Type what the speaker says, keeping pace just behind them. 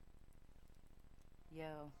Yo.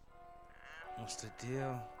 What's the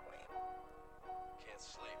deal?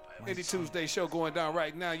 Indie Tuesday show going down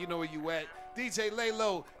right now. You know where you at. DJ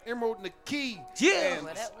Laylo, Emerald and the Key. Yeah.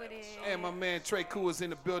 What up with it? And my man Trey Cool is in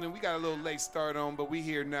the building. We got a little late start on, but we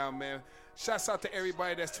here now, man. Shouts out to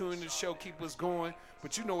everybody that's tuning in the show. Keep us going.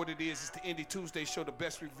 But you know what it is. It's the Indie Tuesday show, the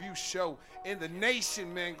best review show in the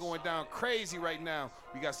nation, man, going down crazy right now.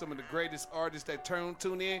 We got some of the greatest artists that tune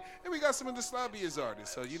in, and we got some of the sloppiest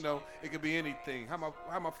artists. So, you know, it could be anything. How my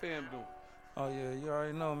fam doing? Oh, yeah, you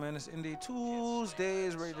already know, man. It's Indie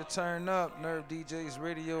Tuesdays, ready to turn up. Nerve DJs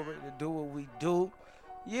Radio, ready to do what we do.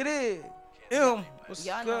 You did. What's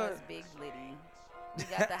Y'all good? know it's Big Blitty. We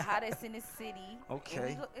got the hottest in the city.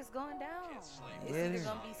 Okay. And it's going down. It's Yeah. either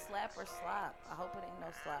going to be slap or slop. I hope it ain't no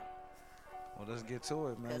slop. Well, let's get to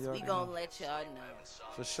it, man. Because You we already going to know. let y'all know.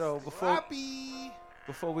 For sure.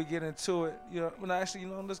 Before we get into it,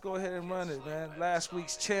 let's go ahead and run it, man. Last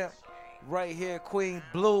week's champ, right here, Queen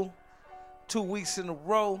Blue. 2 weeks in a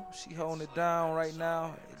row. She holding it down right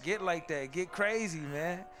now. Get like that. Get crazy,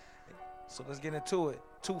 man. So let's get into it.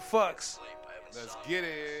 2 fucks. Let's get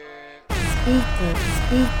it. Speaker.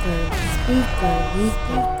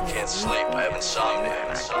 Can't sleep, I have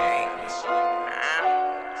insomnia.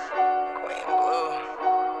 Queen Blue.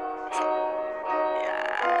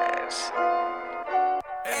 Yes.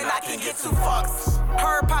 And I can get 2 fucks.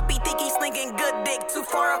 Her poppy think he's slinging good dick. Too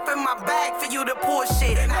far up in my bag for you to pull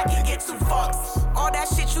shit. And I can get 2 fucks. All that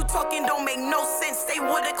shit you talking don't make no sense. They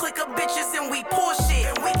woulda click up bitches and we pull shit.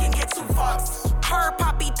 And we can get 2 fucks. Her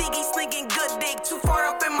poppy think he's slinging good dick. Too far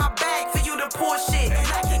up in my bag for you to pull shit. And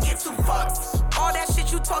I can get 2 fucks. All that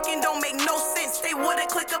shit you talking don't make no sense. They woulda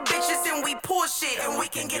click up bitches and we pull shit. And we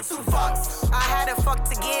can get 2 fucks. I had a fuck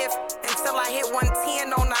to give until I hit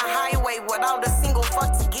 110 on the highway without a single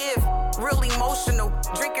fuck to give. Real emotional,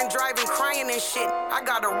 drinking, driving, crying and shit. I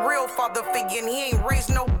got a real father figure and he ain't raised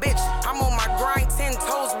no bitch. I'm on my grind, 10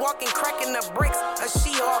 toes, walking, cracking the bricks. A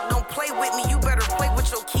She-Hulk, don't play with me, you better play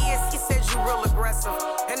with your kids. He said you real aggressive,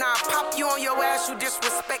 and I'll pop you on your ass. You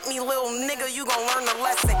disrespect me, little nigga, you gon' learn a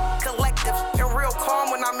lesson. Collective and real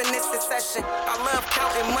calm when I'm in this succession. I love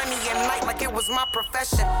counting money at night like it was my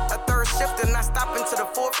profession. A third shift and I stop into the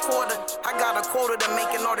 4th quarter. I got a quota to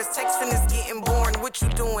make and all this texting is getting boring. What you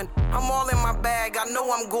doing? I'm all in my bag, I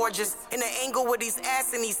know I'm gorgeous. In the angle with these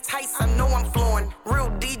ass and these tights, I know I'm flowing. Real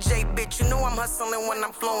DJ, bitch, you know I'm hustling when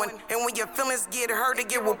I'm flowing. And when your feelings get hurt, it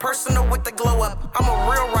get real personal with the glow up. I'm a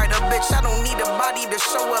real writer, bitch, I don't need a body to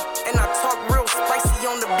show up. And I talk real spicy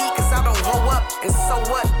on the beat, cause I don't hoe up. And so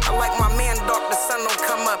what? I like my man, dark, the sun don't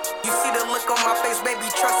come up. You see the look on my face, baby,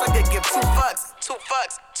 trust I could give 2 fucks. 2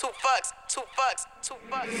 fucks, 2 fucks, 2 fucks, 2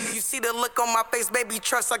 fucks. You see the look on my face, baby,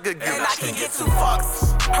 trust I could give. And I can get 2 fucks.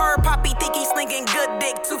 Her poppy think he's slinging good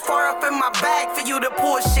dick. Too far up in my bag for you to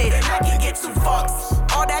pull shit. And I can get 2 fucks.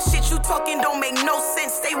 All that shit you talking don't make no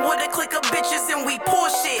sense. They woulda click up bitches and we pull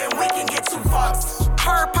shit. And we can get 2 fucks.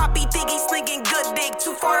 Her poppy think he's slinging good dick.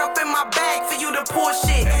 Too far up in my bag for you to pull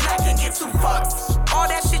shit. And I can get 2 fucks. All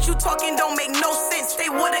that shit you talking don't make no sense. They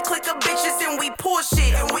woulda click up bitches and we pull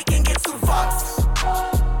shit. And we can get 2 fucks.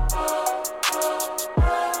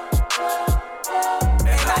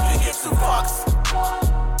 And I can get 2 fucks.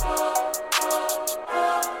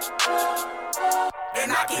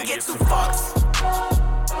 And I can get 2 fucks.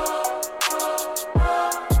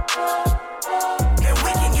 And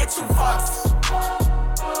we can get 2 fucks.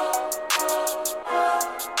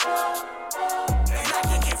 And I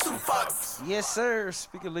can get 2 fucks. Yes, sir.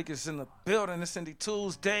 Speaker Leak is in the building. It's Indie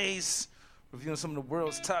Tuesdays. Reviewing some of the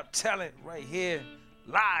world's top talent right here,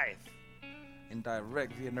 live and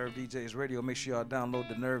direct via Nerve DJs Radio. Make sure y'all download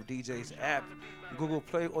the Nerve DJs app, Google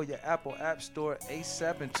Play or your Apple App Store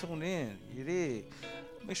ASAP and tune in. You dig?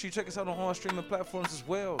 Make sure you check us out on all streaming platforms as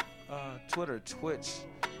well. Twitter, Twitch,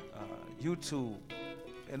 YouTube,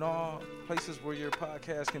 and all places where your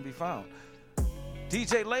podcast can be found.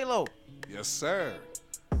 DJ Laylo. Yes, sir.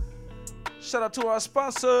 Shout out to our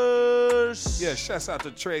sponsors. Yeah, shouts out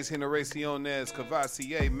to Tres Generaciones,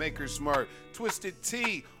 Cavassier, Maker Smart, Twisted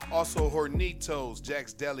Tea, also Hornitos,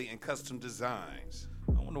 Jack's Deli, and Custom Designs.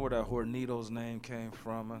 I wonder where that Hornitos name came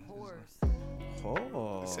from. Horse.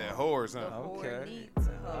 Oh. It said whores, huh? Okay.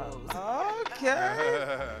 Hornitos.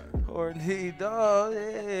 Okay. Hornitos,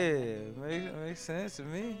 yeah. Makes sense to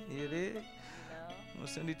me. You did. On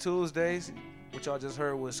Indie Tuesdays, what y'all just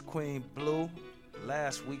heard was Queen Blue,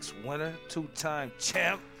 last week's winner, 2-time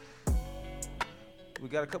champ. We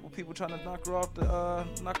got a couple people trying to knock her off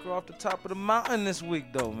the top of the mountain this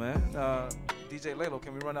week, though, man. DJ Laylo,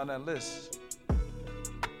 can we run down that list?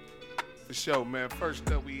 For sure, man. First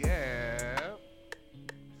up, we have.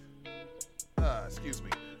 Excuse me.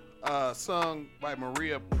 sung by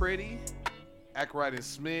Maria Pretty, Act Right and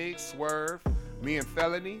Smig, Swerve, Me and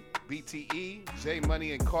Felony, BTE, J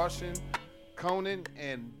Money and Caution, Conan,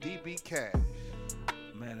 and DB Cash.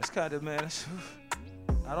 Man, it's kind of,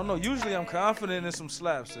 I don't know. Usually I'm confident in some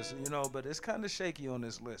slaps, but it's kind of shaky on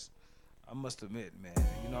this list. I must admit, man.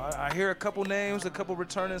 I hear a couple names, a couple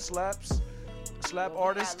returning slap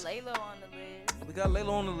artists. We got Laylo on the list. We got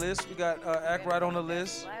Laylo on the list. We got Act Right on the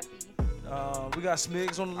list. We got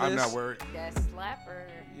Smigs on the list. I'm not worried. That slapper.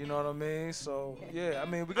 You know what I mean? So yeah,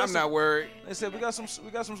 we got. I'm not worried. They said we got some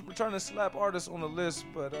returning slap artists on the list,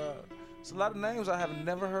 but it's a lot of names I have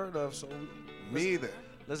never heard of. So Me either.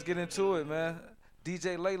 Let's get into it, man.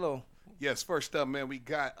 DJ Laylo. Yes, first up, man, we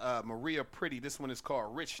got Maria Pretty. This one is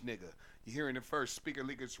called Rich Nigga. You're hearing it first, Speaker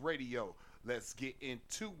Leakers Radio. Let's get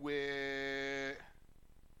into it.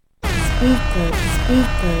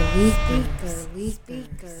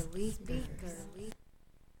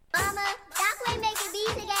 Mama, Doc Way making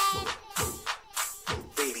beats again.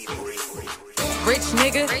 Rich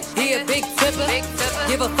nigga, he a big tipper.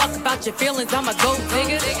 Give a fuck about your feelings, I'm a gold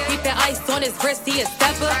digger. Keep the ice on his wrist, he a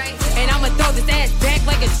stepper. And I'ma throw this ass back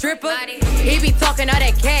like a stripper. He be talking all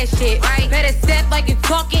that cash shit. Better step like you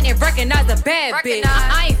talking and recognize a bad bitch.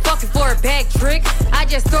 I ain't fucking for a bag trick. I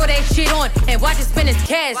just throw that shit on and watch it spin his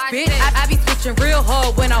cash, bitch. I be switching real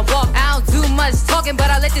hard when I walk. I don't do much talking, but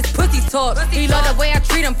I let this pussy talk. He love the way I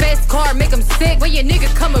treat him, fast car, make him sick. When your nigga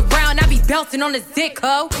come around, I be bouncing on his dick,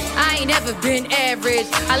 ho. I ain't never been average.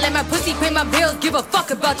 I let my pussy pay my bills, give a fuck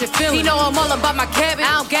about your feelings. He know I'm all about my cabbage.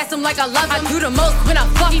 I don't gas him like I love him. I do the most when I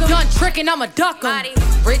fuck him. He done tricking, I'ma duck him.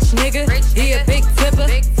 Rich nigga, he a big tipper.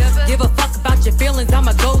 Give a fuck about your feelings, I'm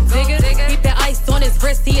a gold digger. Keep the ice on his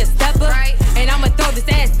wrist, he a stepper. And I'ma throw this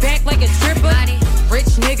ass back like a stripper.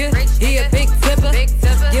 Rich nigga, he a big tipper.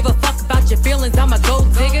 Give a fuck about your feelings, I'm a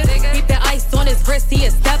gold digger. Keep the ice on his wrist, he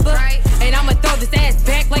a stepper. And I'ma throw this ass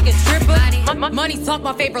back like a stripper. Money talk,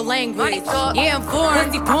 my favorite language. Yeah, I'm foreign.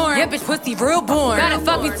 Pussy porn. Yeah, bitch, pussy real born. Gotta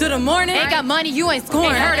fuck me till the morning. Ain't got money, you ain't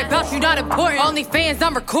scoring. Ain't heard about you, not important. Only fans,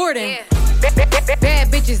 I'm recording. Bad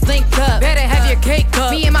bitches linked up. Better have your cake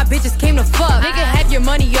up. Me and my bitches came to fuck. Nigga, have your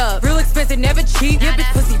money up. Real expensive, never cheap. Yeah,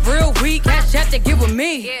 bitch, pussy real weak. Cash out to get with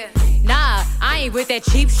me. Nah, I ain't with that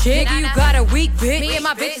cheap shit. Nigga, you got a weak bitch. Me and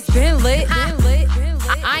my bitches been lit.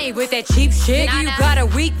 I ain't with that cheap shit. Nigga, you got a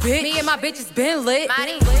weak bitch. Me and my bitches been lit.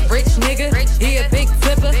 Rich nigga, he a big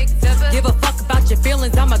tipper. Give a fuck about your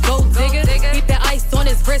feelings, I'm a gold digger. Keep the ice on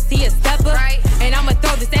his wrist, he a stepper. And I'ma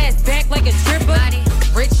throw this ass back like a stripper.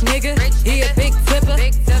 Rich nigga, he a big tipper.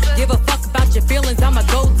 Give a fuck about your feelings, I'm a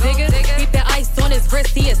gold digger. Keep the ice on his wrist,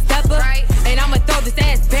 he a stepper. And I'ma throw this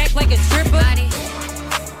ass back like a stripper.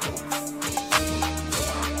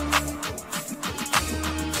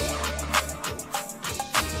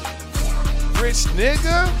 Rich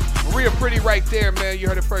Nigga. Maria Pretty right there, man. You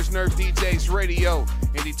heard it first, Nerve DJs Radio,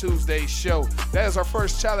 Indie Tuesday show. That is our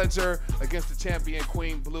first challenger against the champion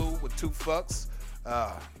Queen Blue with 2 fucks.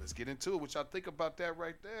 Let's get into it. What y'all think about that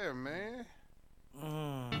right there, man?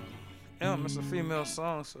 It's a female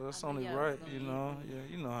song, so that's only right, you know. Yeah,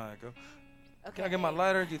 you know how it go. Okay. Can I get my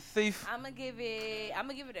lighter, you thief? I'm gonna give it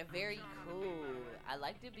a very cool. I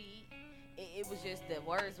like the beat. It was just the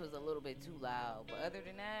words was a little bit too loud, but other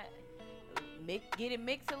than that, get it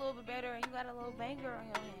mixed a little bit better, and you got a little banger on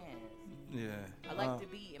your hands. Yeah. I like the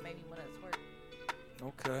beat. It made me want to twerk.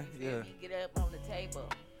 Okay. Yeah. You get up on the table.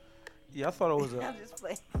 Yeah, I thought it was I'm just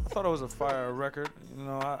playing. I thought it was a fire record. You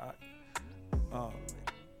know,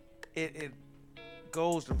 it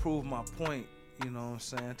goes to prove my point, you know what I'm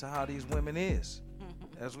saying, to how these women is.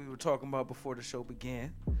 As we were talking about before the show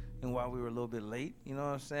began and while we were a little bit late, you know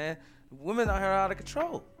what I'm saying? Women out here are out of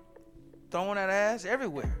control. Throwing that ass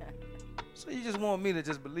everywhere. So you just want me to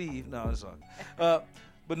just believe. No, it's all.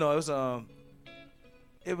 But no,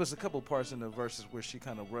 it was a couple parts in the verses where she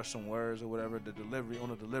kind of rushed some words or whatever, the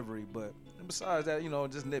delivery. But besides that, you know,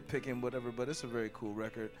 just nitpicking, whatever. But it's a very cool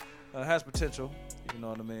record. It has potential, you know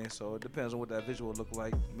what I mean? So it depends on what that visual look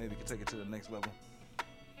like. Maybe we can take it to the next level.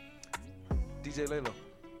 DJ Laylo.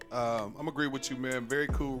 I'm agree with you, man. Very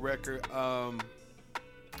cool record.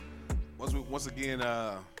 Once again,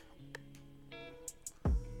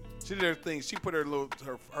 she did her thing. She put her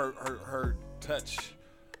touch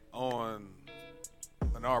on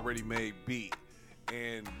an already made beat.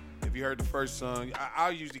 And if you heard the first song,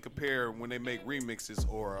 I usually compare when they make remixes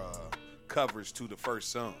or covers to the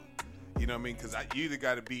first song. You know what I mean? Because you either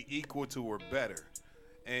got to be equal to or better.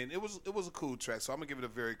 And it was a cool track, so I'm gonna give it a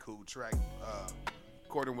very cool track.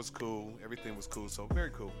 Recording was cool, everything was cool, so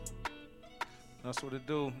very cool. That's what it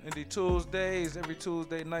do. Indie Tuesdays, every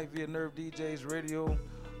Tuesday night via Nerve DJs Radio.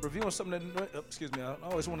 reviewing something that, excuse me, I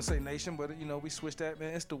always want to say nation, but you know, we switched that,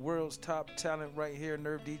 man. It's the world's top talent right here,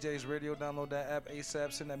 Nerve DJs Radio. Download that app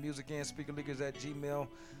ASAP, send that music in,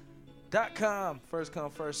 speakerleakers@gmail.com. First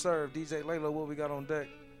come, first serve. DJ Layla, what we got on deck?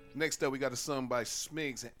 Next up, we got a song by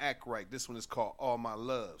Smigs and Act Right. This one is called All My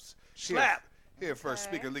Loves. Slap. Here first,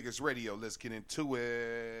 Speaker Leakers Radio. Let's get into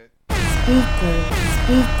it.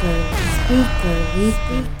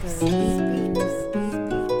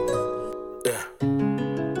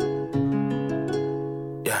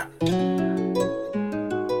 Yeah.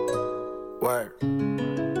 Word.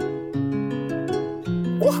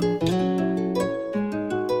 What?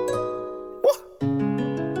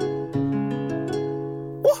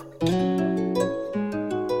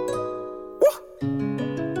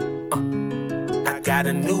 Got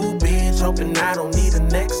a new bitch, hoping I don't need a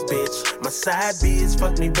next bitch. My side bitch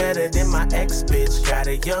fuck me better than my ex bitch. Got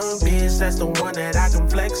a young bitch, that's the one that I can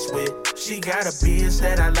flex with. She got a bitch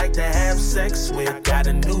that I like to have sex with. I got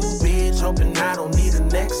a new bitch, hoping I don't need a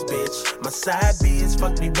next bitch. My side bitch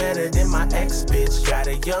fuck me better than my ex bitch. Got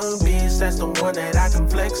a young bitch, that's the one that I can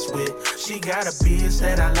flex with. She got a bitch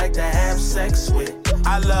that I like to have sex with.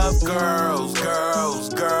 I love girls, girls,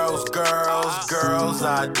 girls, girls, girls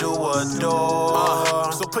I do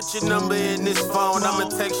adore. So put your number in this phone, I'ma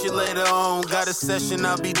text you later on. Got a session,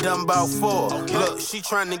 I'll be done about 4. Look, she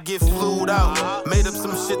tryna get flued out. Made up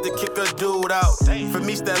some shit to kick her dude out. From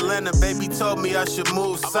East Atlanta, baby told me I should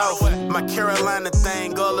move south. My Carolina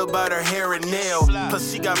thing, all about her hair and nail.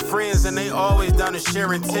 Plus she got friends and they always down to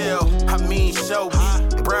share and tell. I mean, show me,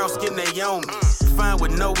 brown skin they own me. Fine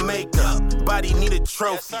with no makeup, body need a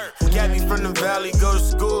trophy. Gabby from the valley, go to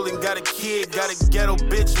school and got a kid. Got a ghetto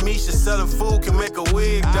bitch, Misha selling food, can make a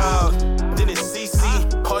wig, dog. Then it's CC,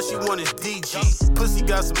 all she want is DG. Pussy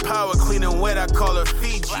got some power, clean and wet, I call her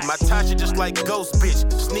Fiji. My Tasha just like ghost bitch,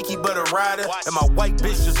 sneaky but a rider. And my white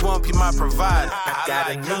bitch just wanna be my provider. I got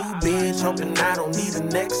a new bitch, hoping I don't need a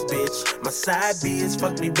next bitch. My side bitch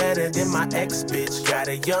fuck me better than my ex bitch. Got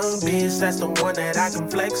a young bitch, that's the one that I can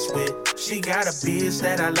flex with. She got a bitch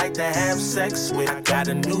that I like to have sex with. I got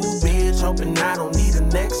a new bitch, hoping I don't need a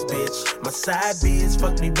next bitch. My side bitch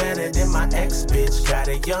fuck me better than my ex bitch. Got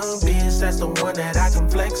a young bitch, that's the one that I can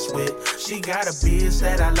flex with. She got a bitch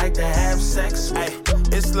that I like to have sex with.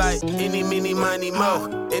 It's like any, mini, money,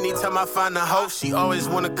 mo. Anytime I find a hoe, she always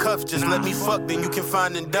want a cuff. Just let me fuck, then you can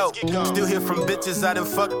find the dope. Still hear from bitches I done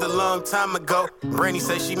fucked a long time ago. Brandy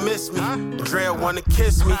say she miss me. Drea wanna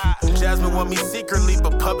kiss me. Jasmine want me secretly,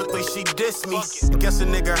 but publicly she diss me. Guess a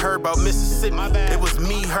nigga heard about Mississippi. It was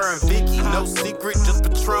me, her, and Vicky. No secret, just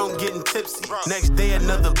Patron getting tipsy. Next day,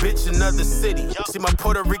 another bitch, another city. See, my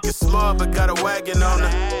Puerto Rican small, but got a wagon on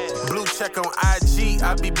her. Blue check on IG,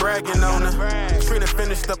 I be bragging on her. Trina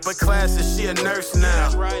finished up her class and she a nurse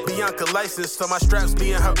now. Bianca licensed, so my straps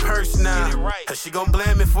be in her purse now. Cause she gon'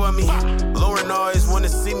 blame me for me. Lauren always wanna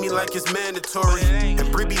see me like it's mandatory.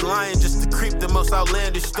 And Brie be lying just to creep the most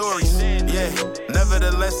outlandish stories. Yeah,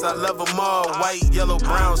 nevertheless, I love them all. White, yellow,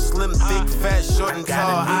 brown, slim, thick, fat, short, and tall.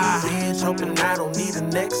 I got a new bitch, hoping I don't need a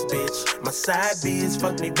next bitch. My side bitch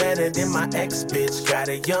fuck me better than my ex bitch. Got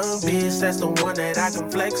a young bitch, that's the one that I can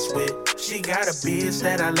flex with. She got a bitch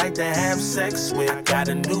that I like to have sex with. I got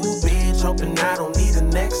a new bitch, hoping I don't need a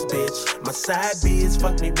next bitch. My side bitch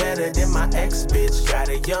fuck me better than my ex bitch. Got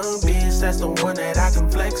a young bitch, that's the one that I can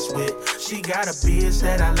flex with. She got a bitch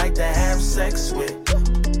that I like to have sex with.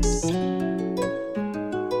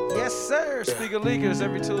 Yes, sir. Speaker Leakers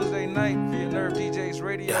every Tuesday night via Nerve DJs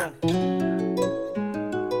Radio.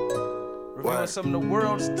 Reviewing some of the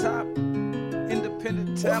world's top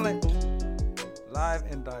independent talent, live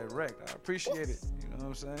and direct. I appreciate it. You know what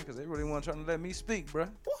I'm saying? Because they really want to try to let me speak, bruh.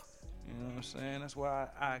 You know what I'm saying? That's why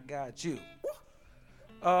I got you.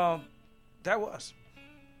 That was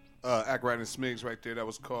Act Right and Smigs right there. That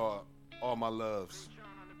was called All My Loves.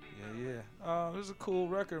 Yeah. It was a cool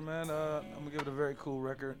record, man. I'm gonna give it a very cool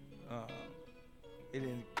record. It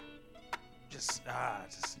didn't just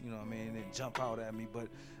you know what I mean, it didn't jump out at me, but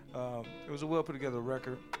it was a well put together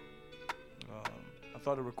record. I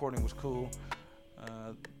thought the recording was cool.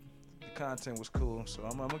 The content was cool, so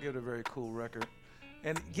I'm gonna give it a very cool record.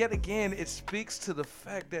 And yet again, it speaks to the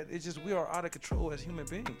fact that it's just we are out of control as human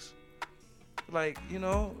beings. Like, you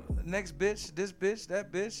know, next bitch, this bitch,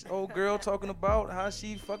 that bitch, old girl talking about how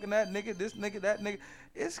she fucking that nigga, this nigga, that nigga.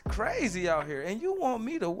 It's crazy out here. And you want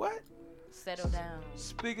me to what? Settle down.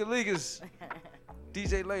 Speaker Leakers,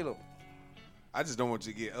 DJ Laylo. I just don't want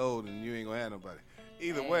you to get old and you ain't gonna have nobody.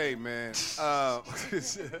 Either way, man.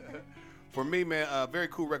 For me, man, very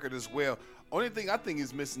cool record as well. Only thing I think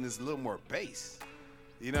is missing is a little more bass.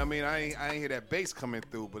 You know what I mean? I ain't hear that bass coming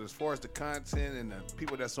through, but as far as the content and the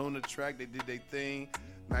people that's on the track, they did their thing.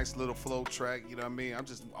 Nice little flow track. You know what I mean? I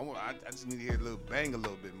just need to hear a little bang a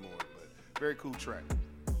little bit more, but very cool track.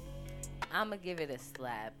 I'm gonna give it a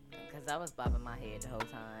slap because I was bobbing my head the whole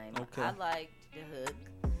time. Okay. I liked the hook.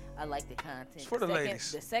 I liked the content. It's for the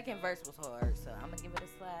ladies. The second verse was hard, so I'm gonna give it a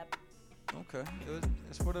slap. Okay,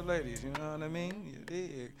 it's for the ladies, you know what I mean? You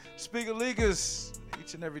dig. Speaker Leakers,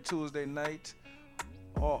 each and every Tuesday night.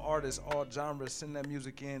 All artists, all genres, send that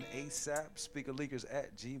music in ASAP.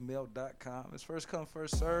 Speakerleakers@gmail.com. It's first come,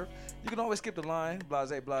 first serve. You can always skip the line, blase.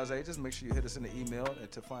 Just make sure you hit us in the email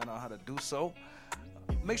to find out how to do so.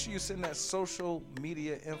 Make sure you send that social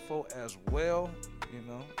media info as well. You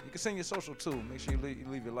know, you can send your social too. Make sure you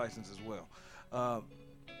leave your license as well.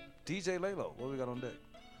 DJ Laylo, what we got on deck?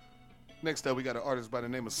 Next up, we got an artist by the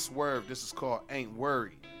name of Swerve. This is called Ain't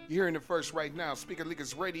Worried. You're hearing it first right now. Speaker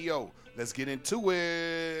Leakers Radio. Let's get into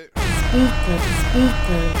it.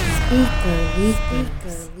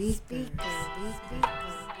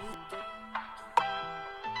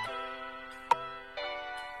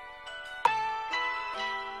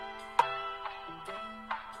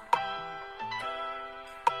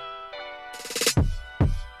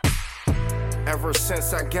 Ever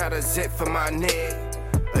since I got a zip for my neck,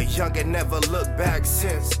 a youngin' never looked back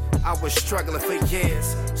since. I was struggling for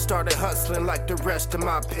years, started hustling like the rest of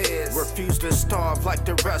my peers. Refused to starve like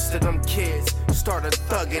the rest of them kids, started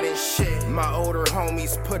thugging and shit. My older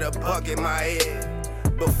homies put a bug in my head.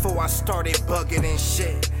 Before I started bugging and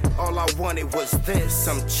shit, all I wanted was this,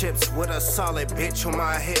 some chips with a solid bitch on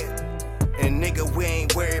my head. And nigga, we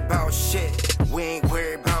ain't worried about shit, we ain't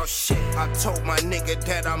worried about shit. I told my nigga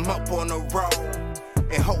that I'm up on the road,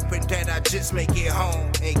 and hoping that I just make it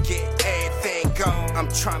home and get everything gone. I'm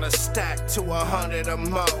tryna stack to 100 or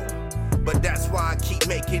more, but that's why I keep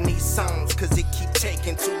making these songs, cause it keep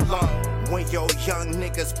taking too long. When your young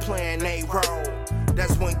niggas playing they role,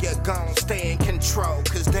 that's when you're gon' stay in control,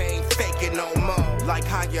 cause they ain't faking no more. Like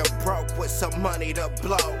how you broke with some money to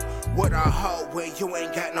blow, with a hoe when you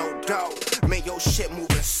ain't got no dough. Man, your shit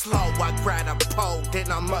moving slow, I grab a pole,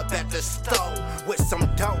 then I'm up at the stove with some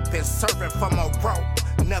dope and serving from a rope,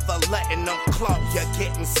 never letting them close. You're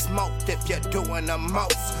getting smoked if you're doing the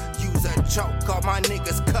most. Use a joke, all my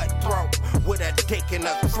niggas cutthroat with a dick in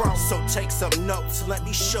the throat. So take some notes, let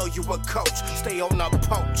me show you a coach. Stay on the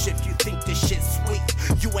poach if you think this shit's sweet.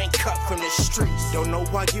 You ain't cut from the streets. Don't know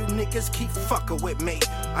why you niggas keep fucking with me.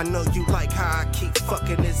 I know you like how I keep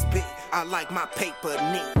fucking this beat. I like my paper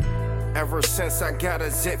neat. Ever since I got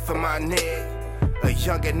a zip for my neck, a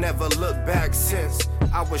youngin' never looked back since.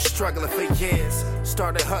 I was struggling for years,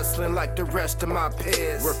 started hustling like the rest of my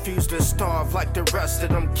peers. Refused to starve like the rest of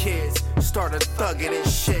them kids, started thugging and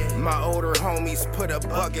shit. My older homies put a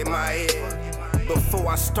bug in my head. Before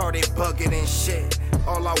I started bugging and shit,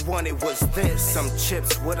 all I wanted was this, some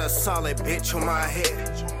chips with a solid bitch on my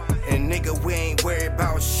head. And nigga, we ain't worried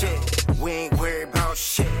about shit, we ain't worried about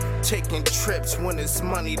shit. Taking trips when it's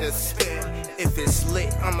money to spend. If it's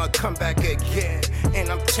lit, I'ma come back again. And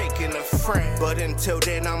I'm taking a friend, but until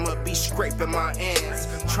then I'ma be scraping my ends.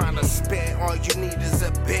 Trying to spend, all you need is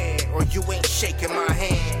a bed, or you ain't shaking my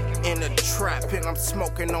hand. In a trap and I'm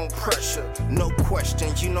smoking on pressure. No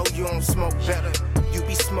question, you know you don't smoke better. You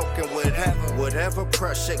be smoking whatever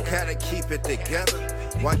pressure, gotta keep it together.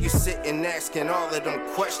 While you sitting asking all of them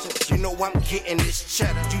questions, you know I'm getting this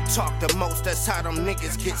cheddar. You talk the most, that's how them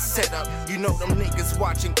niggas get set up. You know them niggas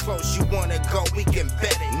watching close, you wanna go, we can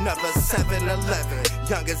bet it. Another 7-Eleven,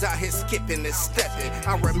 youngers out here skipping and stepping.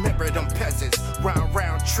 I remember them peasants,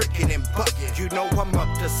 round tricking and bucking. You know I'm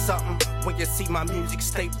up to something, when you see my music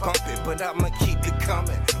stay bumping. But I'ma keep it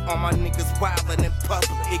coming, all my niggas wildin' in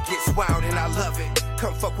public. It gets wild and I love it.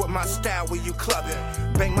 Come fuck with my style when you clubbing.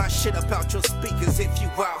 Bang my shit up out your speakers if you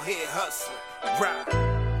out here hustling. Right.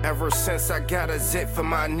 Ever since I got a zip for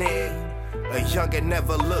my neck, a youngin'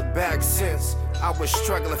 never looked back since. I was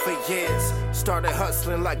struggling for years, started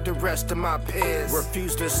hustling like the rest of my peers.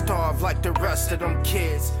 Refused to starve like the rest of them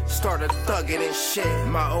kids, started thugging and shit.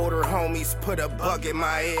 My older homies put a bug in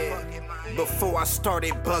my head. Before I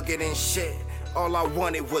started bugging and shit, all I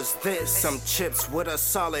wanted was this, some chips with a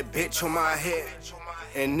solid bitch on my head.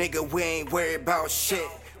 And nigga, we ain't worried about shit,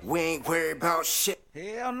 we ain't worried about shit.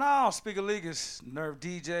 Hell no, Speaker Leakers, Nerve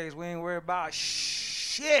DJs, we ain't worried about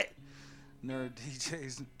shit. Nerve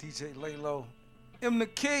DJs, DJ Laylo, M the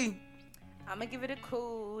Key. I'ma give it a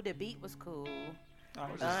cool. The beat was cool.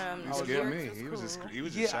 You scared me. He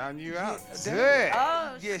was just shouting you out.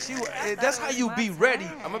 Oh, yeah, that's how you be ready.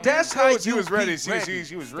 Time. That's how she was ready.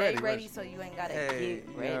 She was ready. Stay ready so you ain't gotta get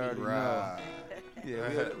ready. Right.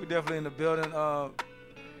 Yeah, we definitely in the building.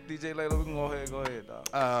 DJ Layla, we can go ahead,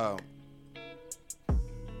 dog.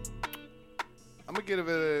 I'm gonna give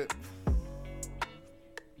it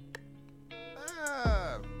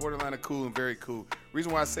a borderline of cool and very cool.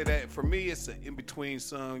 Reason why I say that, for me, it's an in-between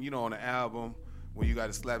song, on the album when you got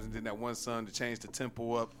the slaps and then that one song to change the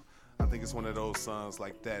tempo up. I think it's one of those songs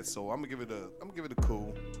like that. So I'm gonna give it a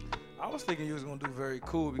cool. I was thinking you was gonna do very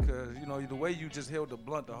cool because the way you just held the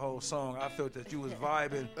blunt the whole song, I felt that you was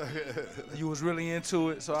vibing, you was really into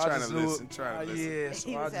it. So I just knew it. Trying to listen.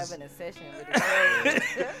 He So was I just, having a session with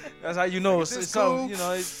his that's how you know it's cool? something.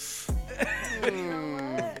 It's, it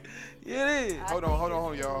is. Hold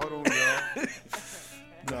on, y'all.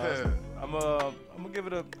 No, I'm gonna give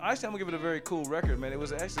it a very cool record, man. It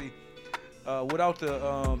was actually without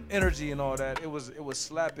the energy and all that, it was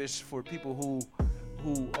slappish for people who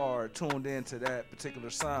are tuned into that particular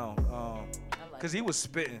sound. Because he was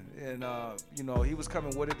spitting and he was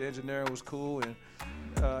coming with it. The engineering was cool and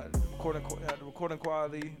the recording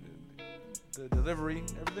quality, the delivery,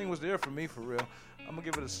 everything was there for me for real. I'm gonna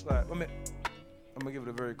give it a slap. I'm gonna give it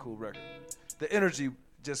a very cool record. The energy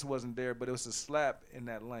just wasn't there, but it was a slap in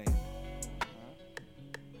that lane.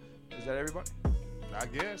 Is that everybody? I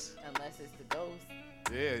guess. Unless it's the ghost.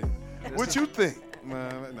 Yeah. What you think? No.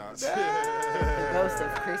 The ghost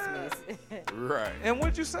of Christmas. Right. And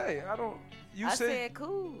what'd you say? I said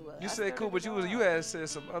cool. You said cool, but you had said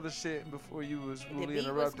some other shit before you was really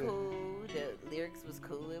interrupted. The beat was cool. The lyrics was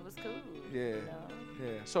cool. It was cool. Yeah.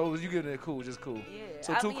 Yeah. So you giving it cool, just cool. Yeah.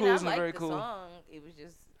 So two cools and very cool. Song. It was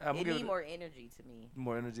just. It need more energy to me.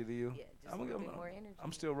 More energy to you? Yeah, just a little bit more energy.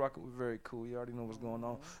 I'm still rocking with very cool. You already know what's going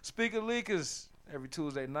on. Speaker Leakers, every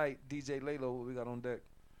Tuesday night, DJ Laylo, what we got on deck?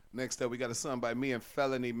 Next up, we got a song by me and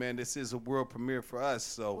Felony, man. This is a world premiere for us.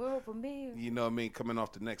 So, world premiere. You know what I mean? Coming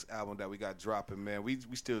off the next album that we got dropping, man. We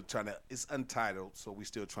still trying to, it's untitled, so we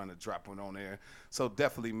still trying to drop one on there. So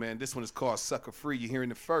definitely, man, this one is called Sucker Free. You're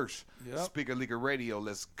hearing it first. Yep. Speaker Leaker Radio,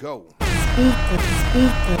 let's go.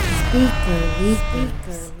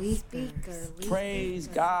 Speaker. Praise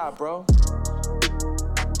God, bro.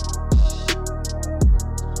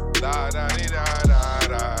 Da da da da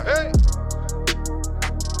da. Hey.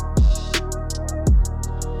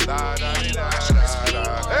 Da da da da da.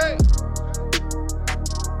 Hey.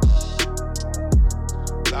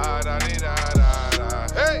 Da da da da da.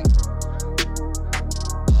 Hey.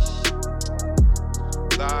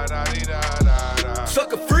 Da da da da da.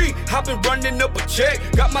 Sucker free, I've been running up a check.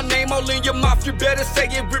 Got my name all in your mouth, you better say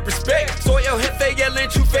it with respect. Soy el jefe, el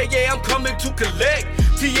enchufe, yeah, I'm coming to collect.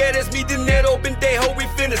 Tieres mi dinero, pendejo, we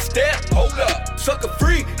finna step. Hold up, sucker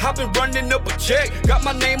free, I've been running up a check. Got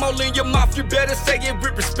my name all in your mouth, you better say it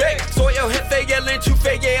with respect. Soy el jefe, el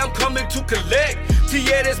enchufe, yeah, I'm coming to collect.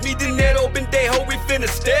 Tieres mi dinero, pendejo, we finna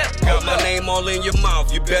step. Got my name all in your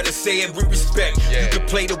mouth, you better say it with respect. You can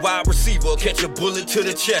play the wide receiver, catch a bullet to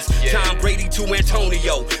the chest. Tom Brady to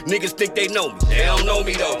Antonio, niggas think they know me, they don't know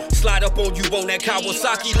me though. Slide up on you on that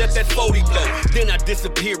Kawasaki, let that 40 blow. Then I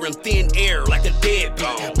disappear in thin air like a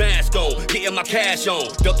deadbeat. Mask on, getting my cash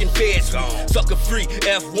on, ducking feds, sucker free,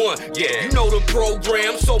 F1, yeah. You know the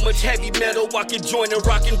program, so much heavy metal, I can join a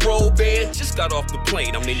rock and roll band. Just got off the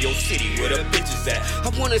plane, I'm in your city where the bitches at.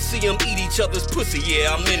 I wanna see them eat each other's pussy,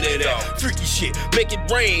 yeah, I'm into that. Freaky shit, make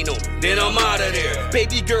it rain on me, then I'm out of there.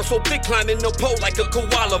 Baby girl so thick, climbing the pole like a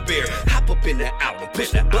koala bear. Hop up in the Audi,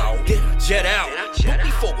 push the button, then I jet out. But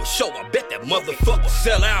before a show, I bet that motherfucker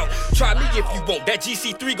sell out. Try me if you want, that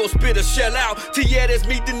GC3 gon' spit a shell out. Tieres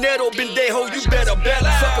mi dinero, pendejo, you better bail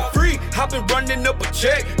out. Sucker free, I've been running up a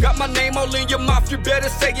check. Got my name all in your mouth, you better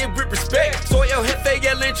say it with respect. Soy el jefe,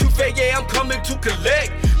 el enchufe, yeah, I'm coming to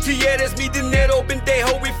collect. Tieres mi dinero,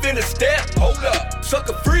 pendejo, we finna step. Hold up,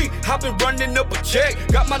 sucker free, I've been running up a check.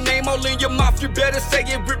 Got my name all in your mouth, you better say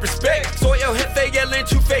it with respect. Soy el jefe, el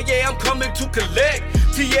enchufe, yeah, I'm coming to collect.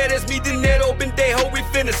 Tieres mi dinero, pendejo, we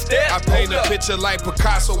finna step. I paint a picture like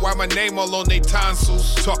Picasso, while my name all on they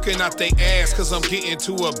tonsils. Talking out they ass, cause I'm getting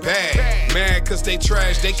to a bag. Mad cause they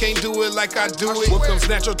trash, they can't do it like I do it. What comes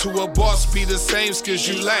natural to a boss be the same skills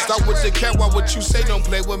you lack. Start with the cat, why what you say don't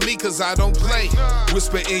play with me, cause I don't play.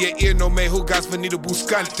 Whisper in your ear, no me jugas venido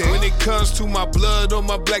buscante. When it comes to my blood on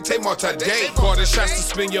my black, take more today. Call the shots to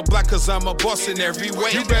spin your block, cause I'm a boss in every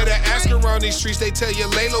way. You better ask around these streets, they tell you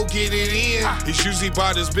Laylo get it in. He's usually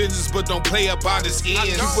about his business, but don't play about his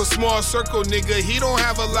ends. Keep a small circle, nigga, he don't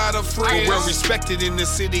have a lot of friends. But well respected in the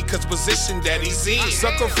city, cause position that he's in.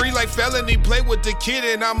 Sucker free like Felony, play with the kid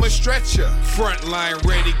and I'm a stretcher. Front line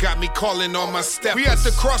ready, got me calling on my steppers. We at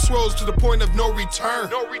the crossroads to the point of no return.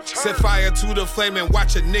 Set fire to the flame and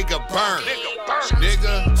watch a nigga burn.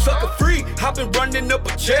 Nigga. Sucker free, I've been running up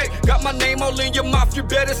a check. Got my name all in your mouth, you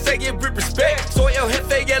better say it with respect. Soy el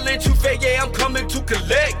jefe, el enchufe, yeah, I'm coming to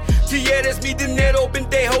collect. Tieres mi dinero,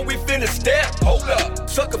 pendejo, we finna step. Hold up,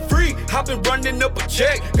 sucker free, I've been running up a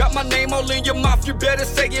check. Got my name all in your mouth, you better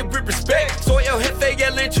say it with respect. Soy el jefe,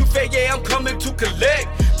 el enchufe, yeah, I'm coming to collect.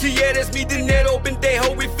 Tieres mi dinero,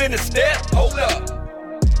 pendejo, we finna step. Hold up.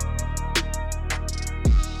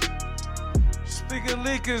 Speaker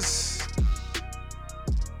Leakers.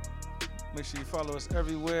 Make sure you follow us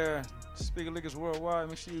everywhere. Speaker Leakers Worldwide.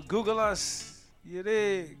 Make sure you Google us. You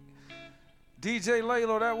dig? DJ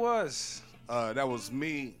Laylo, that was. That was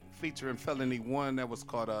me featuring Felony 1. That was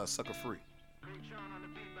called Sucker Free.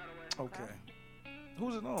 Okay.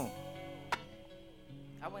 Who's it on?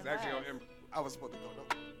 I went It's actually last. I was supposed to go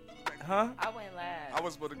though. Huh? I went last. I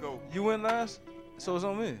was supposed to go. You went last? So it's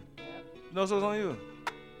on me? No, so it's on you.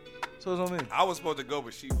 So it's on me. I was supposed to go,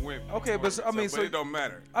 but she went. Okay, but I mean, but it don't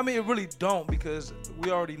matter. I mean, it really don't because we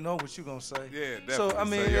already know what you gonna say. Yeah, definitely. So I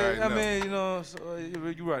mean, So you already know. you know, so,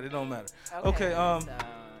 you're right. It don't matter. Okay. so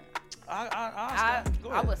I go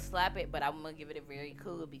I ahead. would slap it, but I'm gonna give it a very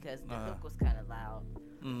cool because the hook was kind of loud.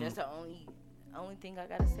 That's the only thing I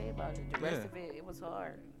gotta say about it. The rest of it was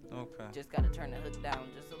hard. Okay. Just gotta turn the hook down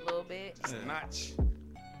just a little bit. Notch.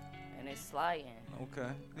 And it's sliding. Okay.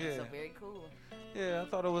 Yeah. So very cool. Yeah, I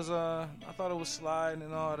thought it was sliding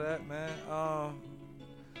and all that, man.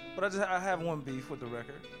 But I have one beef with the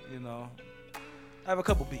record, you know. I have a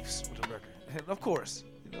couple beefs with the record. And of course,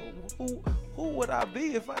 you know, who would I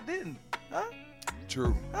be if I didn't? Huh?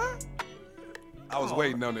 True. Huh? I was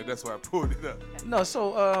waiting on it. That's why I pulled it up. No,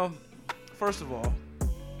 so first of all,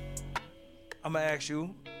 I'm gonna ask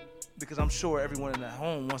you because I'm sure everyone in at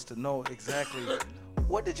home wants to know exactly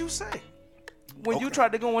what did you say when you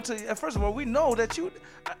tried to go into. First of all, we know that you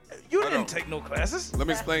didn't take no classes. Let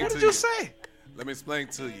me explain what to did you. you say? Let me explain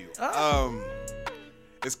to you. Huh?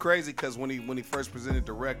 It's crazy because when he first presented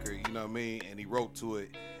the record, you know what I mean, and he wrote to it,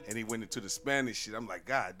 and he went into the Spanish shit. I'm like,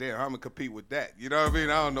 God damn, how I'm gonna compete with that? You know what I mean?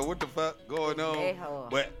 I don't know what the fuck going on.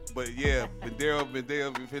 But yeah, Bandero, we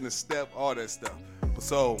finna step, all that stuff.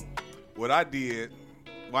 So what I did,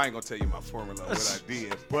 well, I ain't gonna tell you my formula, what I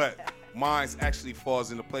did, but mine's actually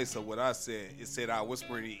falls into place of what I said. It said, I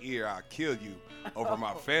whisper in your ear, I'll kill you over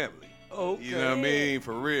my family. Okay. You know what I mean?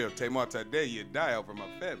 For real. Tema today, you die over my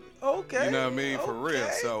family. Okay. You know what I mean? For real.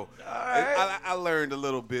 So right. I learned a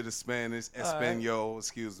little bit of Spanish, Espanol,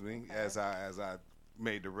 excuse me, as I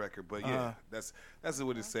made the record. But yeah, that's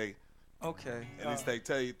what it say. Okay. At least they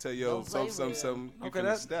tell yo something. Okay,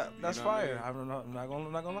 that's fire. I mean? I'm not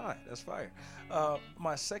gonna lie. That's fire.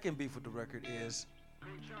 My second beef with the record is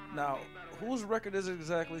now whose record is it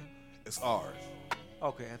exactly? It's ours.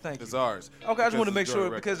 Okay, thank you. It's ours. Okay, I just want to make sure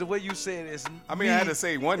because the way you said it is. I mean, I had to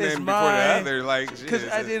say one name before mine, the other, like. Because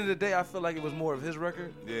at the end of the day, I feel like it was more of his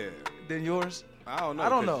record. Yeah. Than yours. I don't know. I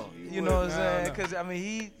don't know. You know what I'm saying? Because I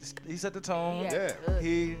mean, he set the tone. Yeah.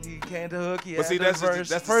 He came to hook. He but had see, the that's verse.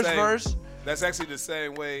 that's first the same, verse. That's actually the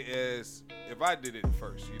same way as if I did it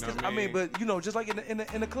first. You know what I mean? But you know, just like in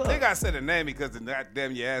the club. I think I said a name because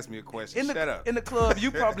damn, you asked me a question. Shut up. In the club, you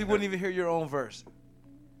probably wouldn't even hear your own verse.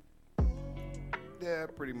 Yeah,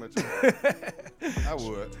 pretty much. I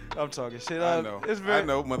would. I'm talking shit. I know. I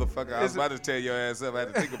know, motherfucker. I was about to tear your ass up. I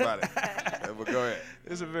had to think about it. But go ahead.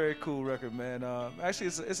 It's a very cool record, man. Actually,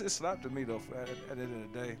 it slapped to me though. At the end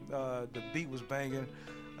of the day, the beat was banging.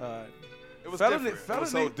 It was Felony, different. It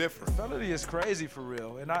was so different. Felony is crazy for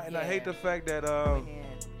real, and I hate the fact that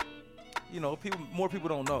you know, more people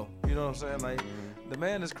don't know. You know what I'm saying? Like the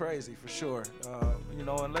man is crazy for sure. You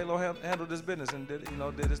know, and Laylo handled his business and did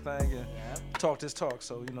his thing and talked his talk.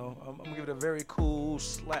 So you know, I'm gonna give it a very cool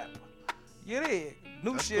slap. You dig?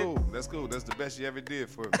 New That's shit. Cool. That's cool. That's the best you ever did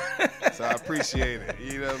for me. So I appreciate it.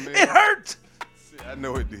 You know what I mean? It hurt. I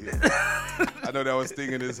know it did. I know that was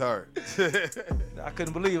stinging his heart. I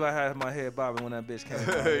couldn't believe I had my head bobbing when that bitch came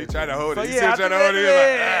out. He tried to hold it. He yeah, still trying to hold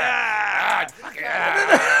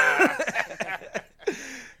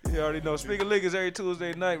it. You already know. Speaker League is every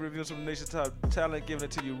Tuesday night. Reviewing some of the nation's top talent, giving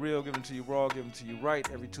it to you real, giving it to you raw, giving it to you right.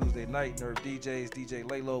 Every Tuesday night. Nerve DJs, DJ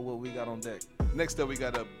Laylo. What we got on deck? Next up, we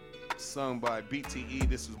got a song by BTE.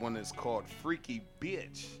 This is one that's called Freaky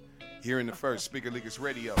Bitch. Here in the first Speaker Leakers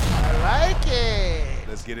Radio. I like it.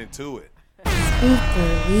 Let's get into it.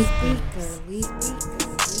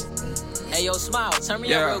 Hey, yo, Smile, turn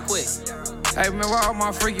me up real quick. Hey, man, where all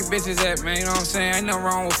my freaky bitches at, man? You know what I'm saying? Ain't nothing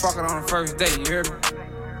wrong with fucking on the first date, you hear me?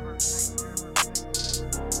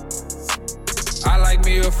 I like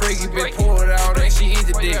me a freaky bitch, pull it out, then she eat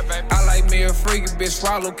the dick. I like me a freaky bitch,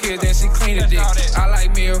 swallow kids, then she clean the dick. I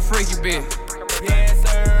like me a freaky bitch. Yes,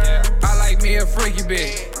 sir. I like me a freaky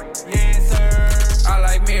bitch. Yes, sir. I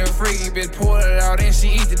like me a freaky bitch, pull it out and she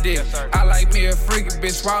eat the dick. I like me a freaky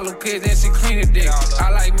bitch, swallow kids and she clean the dick. I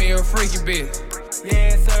like me a freaky bitch.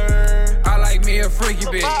 Yes, sir. I like me a freaky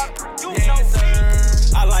bitch. Yes, sir.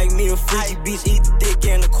 I like me a freaky bitch, eat the dick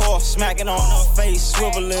in the car, smack it on her face,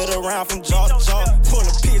 swivel it around from jaw to jaw, pull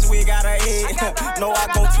a pitch wig out her head. No, I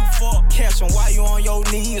go too far. Catch 'em while you on your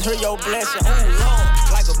knees, hear your blessing. Oh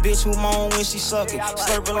Lord, like a bitch who moan when she suckin',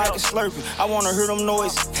 slurping like a slurping. I wanna hear them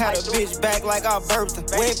noises, had a bitch back like I birthed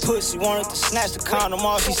her. Wet pussy, wanted to snatch the condom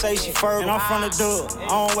off, she say she fervent. And I'm from the dub, I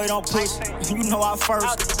don't wait on pussy, you know I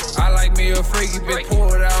first. I like me a freaky bitch,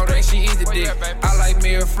 pull it out and she eat the dick. I like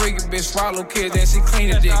me a freaky bitch, swallow kids and she clean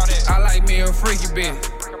the dick. I like me a freaky bitch.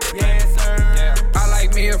 Yes, sir. I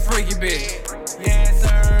like me a freaky bitch. Yes,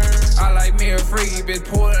 sir. I like me a freaky bitch,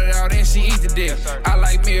 pull it out and she eat the dick. I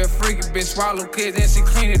like me a freaky bitch, swallow kids and she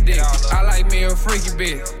clean the dick. I like me a freaky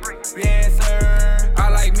bitch. Yes, sir. I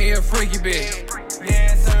like me a freaky bitch.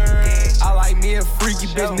 Yes, sir. I like me a freaky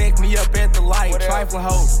bitch, neck me up at the light. Trifling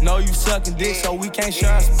hoe, know you sucking dick, so we can't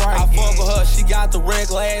share a Sprite. I fuck with her, she got the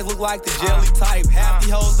regular ass, look like the jelly type. Half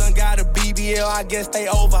the hoes done got a BBL, I guess they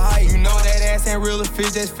overhyped. You know that ass ain't real, a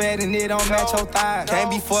fish that's fat and it don't match your thighs.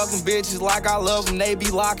 Can't be fucking bitches like I love them, they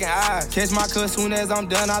be locking eyes. Catch my cuss soon as I'm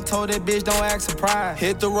done, I told that bitch don't act surprised.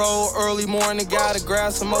 Hit the road early morning, gotta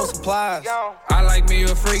grab some more supplies. I like me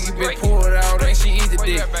a freaky bitch, pull it out and she eat the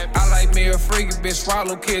dick. I like me a freaky bitch,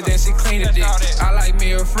 swallow kids and she clean the dick. I like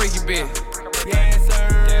me a freaky bitch. Yes,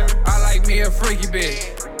 sir. I like me a freaky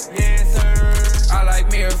bitch. Yes, sir. I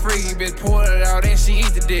like me a freaky bitch, pull it out and she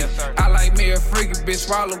eat the dick. I like me a freaky bitch,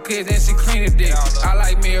 swallow kids and she clean the dick. I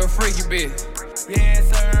like me a freaky bitch. Yes,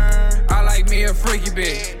 sir. I like me a freaky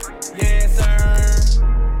bitch. Yes, sir.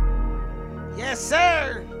 Yes,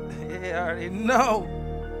 sir. Yeah, I already know.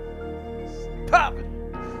 Poppin'.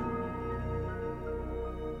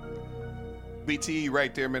 BTE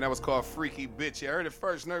right there, man. That was called Freaky Bitch. You heard it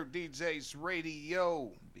first, Nerve DJs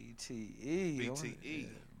Radio. BTE. BTE.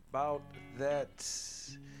 About that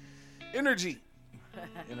energy.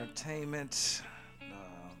 Entertainment.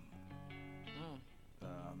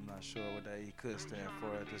 I'm not sure what that E could stand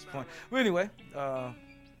for at this point. But anyway, I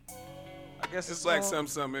guess it's like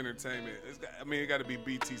some entertainment. It got to be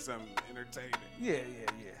BT something entertainment. Yeah.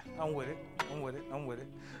 I'm with it.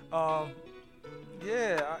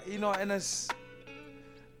 Yeah, and it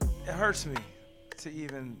hurts me to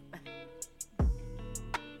even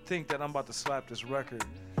think that I'm about to slap this record.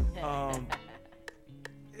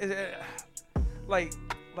 Like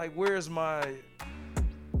where's my,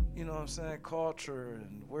 you know what I'm saying, culture,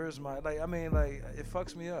 and where's my, it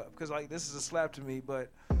fucks me up, because this is a slap to me,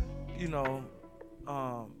 but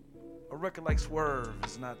a record like Swerve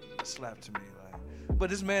is not a slap to me. But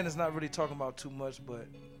this man is not really talking about too much, but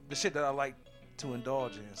the shit that I like to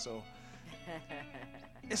indulge in. So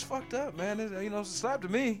it's fucked up, man. It's a slap to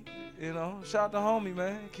me. Shout out to homie,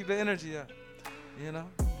 man. Keep the energy up.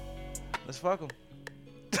 Let's fuck him.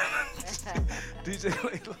 DJ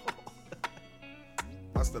Laylo.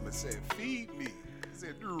 My stomach said, feed me. It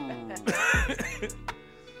said,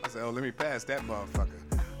 I said, let me pass that motherfucker.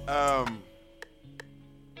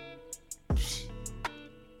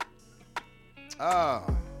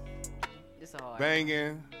 It's hard.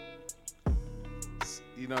 Banging.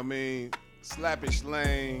 You know what I mean? Slapping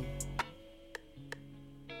slang.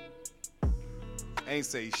 Ain't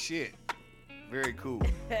say shit. Very cool.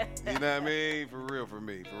 You know what I mean? For real, for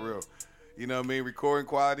me. For real. You know what I mean? Recording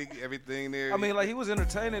quality, everything there. He was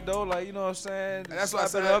entertaining though. You know what I'm saying? And that's what I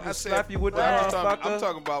said. Up and slap you with the motherfucker. I'm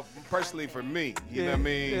talking about personally for me. You know what I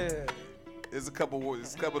mean? Yeah. There's a couple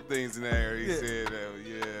things in there. He said,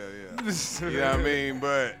 yeah. You know what I mean?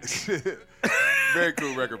 But very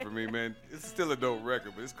cool record for me, man. It's still a dope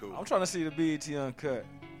record, but it's cool. I'm trying to see the BET Uncut.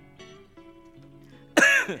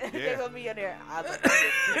 They're gonna be in there.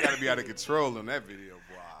 You gotta be out of control on that video,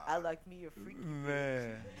 boy. I like me a freak.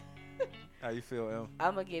 Man. How you feel, Em?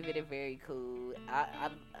 I'm gonna give it a very cool.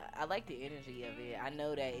 I like the energy of it. I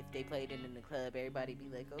know that if they played it in the club, everybody be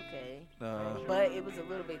like, okay. But it was a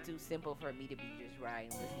little bit too simple for me to be just riding,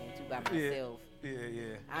 listening to by myself.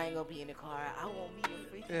 Yeah. I ain't gonna be in the car. I want me a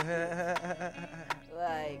freak.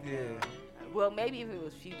 Well, maybe if it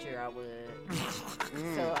was Future, I would.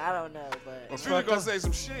 So I don't know, but. Well, Future gonna say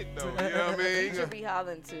some shit though. You know what I mean? Future be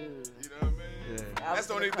hollering too. You know what I mean? Yeah. That's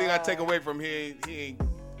the only thing I take away from he ain't.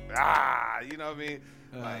 You know what I mean?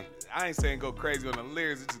 I ain't saying go crazy on the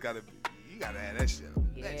lyrics. You gotta have that shit.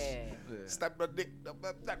 Yeah. Stop my dick. You know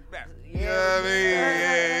what I mean? Yeah,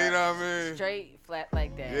 Yeah, you know what I mean? Straight flat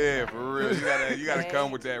like that. Yeah, for real. You gotta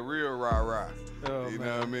come with that real rah-rah. Oh, You know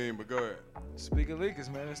man. what I mean? But go ahead. Speaking of leakers,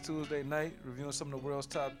 man, it's Tuesday night, reviewing some of the world's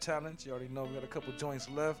top talent. You already know we got a couple joints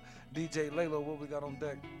left. DJ Laylo, what we got on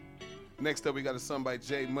deck? Next up, we got a song by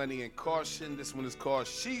J Money and Caution. This one is called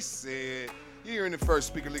She Said. You're hearing the first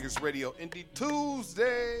Speaker Leakers Radio Indie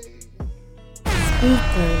Tuesday.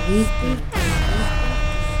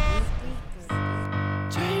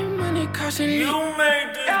 J Money Caution. You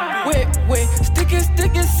made this. Wait, sticking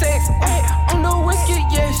sex. On the whiskey,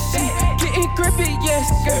 yes. She getting grippy, yes.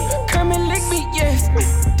 Girl, come and lick me, yes.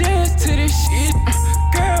 Dance to this shit.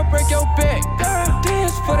 Girl, break your back.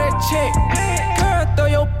 Dance for that check. Girl, throw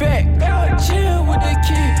your back. Chill with the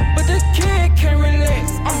kid, but the kid can't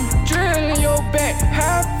relax. Drill in your back.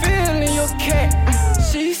 How I feel in your cat.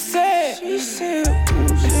 She said, ooh,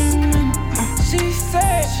 J Money. She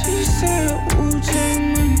said, ooh, J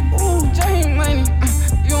Money. Ooh, J Money.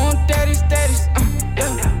 You on daddy status.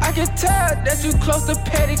 Yeah. I can tell that you close to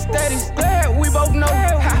petty status. Glad we both know.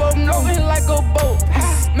 Moving like a boat.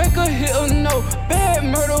 Make her hit a no. Bad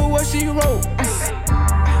murder what she wrote.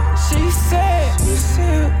 She said, ooh,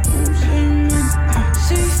 J Money.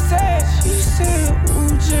 She said,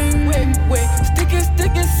 ooh, J Money. Wait, sticking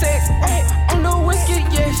sex. On the whiskey,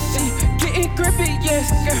 yes. She getting grippy,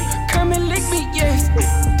 yes. Girl, come and lick me, yes.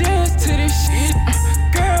 Dance to this shit.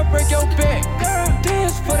 Girl, break your back.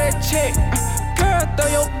 Dance for that check. Girl, throw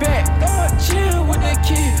your back. Chill with the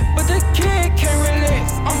kid, but the kid can't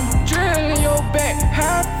relax. Drill in your back.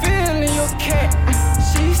 How I feel in your cat.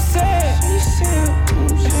 She said, ooh,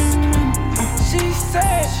 J Money. She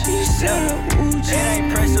said, ooh, J Money. It ain't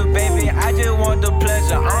pressure, baby. I just want the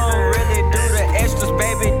pleasure. I don't really do the extras,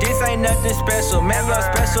 baby. This ain't nothing special. Man, your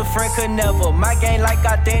special friend could never. My game like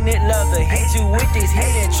authentic leather. Hit you with this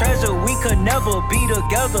hidden treasure. We could never be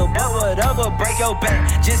together, but whatever. Break your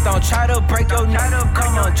back. Just don't try to break your neck.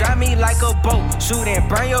 Come on, drive me like a boat. Shoot and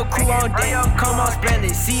burn your crew on deck. Come on,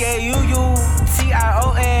 splendid. CAUUTION.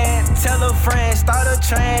 Tell a friend, start a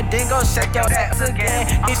trend, then go shake your ass again.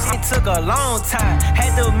 This shit took a long time.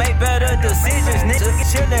 Had to make better decisions. Niggas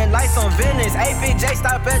chillin' like some villains. APJ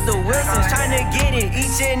stop at the Wilsons. Tryna get it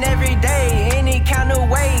each and every day. Any kind of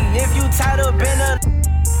way. If you tired of being a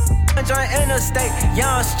join interstate,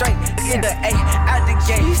 young straight, get the A out the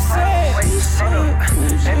gate. She said,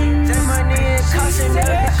 J Money and Caution,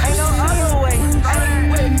 ain't no other way.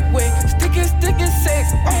 Wait, sticking sex.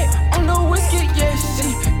 On the whiskey, yes. She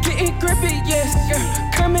getting grippy, yes. Girl,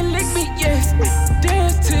 come and lick me, yes.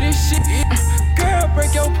 Dance to this shit. Girl,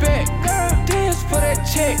 break your back. Dance for that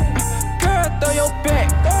check. Girl, throw your back.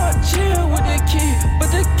 Chill with the kid, but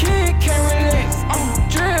the kid can't relax.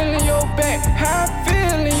 Drill in your back. How I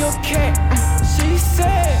feel in your cat. She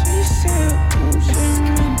said, ooh, J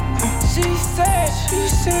Money. She said,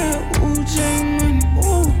 ooh, J Money.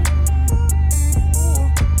 Ooh.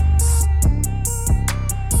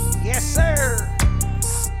 Yes, sir.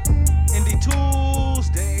 Indie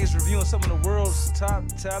Tuesdays, reviewing some of the world's top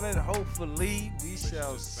talent. Hopefully, we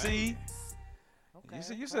shall see.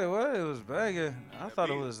 You said what? It was banging. I thought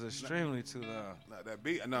it was extremely too loud. Nah, that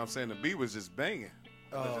beat. No, I'm saying the beat was just banging.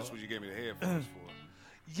 That's just what you gave me the headphones for.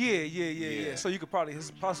 Yeah. So you could probably, it's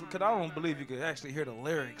possible, because I don't believe you could actually hear the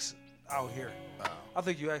lyrics out here. I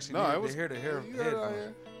think you actually needed to hear the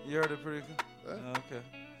headphones. You heard it pretty good? Okay.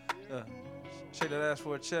 Shake that ass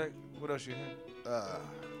for a check. What else you hear?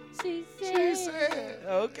 She said.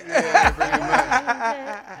 Okay. Yeah,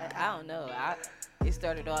 I don't know. It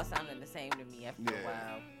started all sounding the same to me after a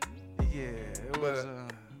while. Yeah, it was.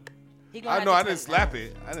 I know I didn't slap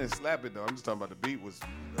it. I didn't slap it though. I'm just talking about the beat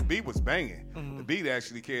was banging. Mm-hmm. The beat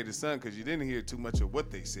actually carried the sun because you didn't hear too much of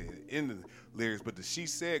what they said in the lyrics, but the She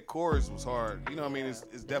Said chorus was hard. You know what I mean? It's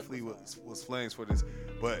definitely was flames for this,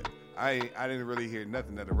 but I didn't really hear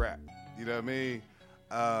nothing of the rap. You know what I mean?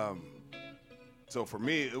 So for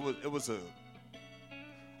me, it was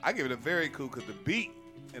I give it a very cool because the beat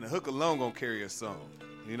and the hook alone gonna carry a song.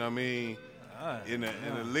 You know what I mean? In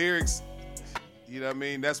the lyrics, you know what I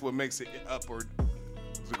mean? That's what makes it up or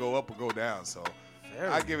to go up or go down. So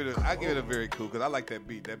I give it a very cool because I like that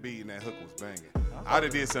beat. That beat and that hook was banging. I'd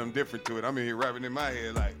have did something different to it. I'm in here rapping in my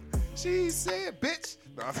head like, she said, bitch.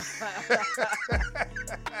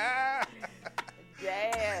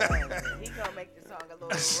 Damn, he gonna make the song a little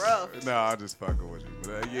rough. No, I'm just fucking with you.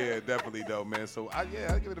 But yeah, definitely though, man. So I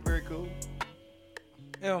give it a very cool.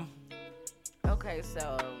 Yeah. Okay,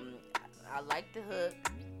 so I like the hook.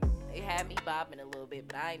 It had me bobbing a little bit,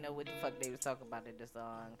 but I didn't know what the fuck they was talking about in the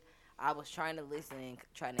song. I was trying to listen,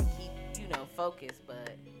 trying to keep, focused,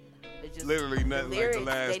 but It's just literally nothing lyrics, like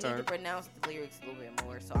the last they time. need to pronounce the lyrics a little bit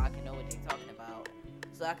more so I can know what they're talking about.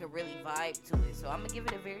 So I can really vibe to it. So I'm gonna give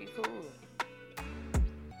it a very cool.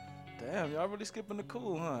 Damn, y'all really skipping the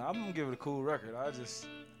cool, huh? I'm gonna give it a cool record. I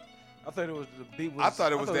thought it was the beat was. I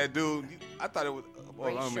thought it was that dude. I thought it was. Well,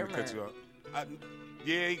 Ray I don't mean to cut Sherman. you off.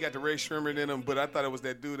 Yeah, he got the Ray Sherman in him, but I thought it was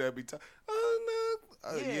that dude that be talking. Oh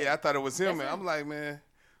no. Yeah, I thought it was him. That's And I'm him. like, man,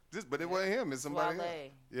 but it wasn't him. It's somebody else.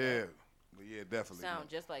 Suave. Yeah, but yeah, definitely. Sound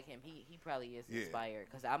just like him. He probably is Yeah. inspired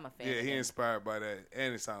because I'm a fan. Yeah, of he him. inspired by that,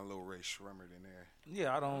 and it sounded a little Ray Sherman in there.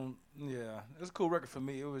 Yeah, it's a cool record for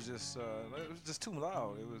me. It was just too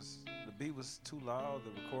loud. The beat was too loud.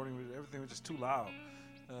 The recording, everything was just too loud.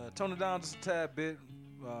 Tone it down just a tad bit.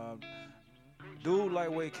 Dude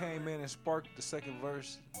Lightweight came in and sparked the second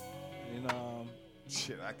verse. And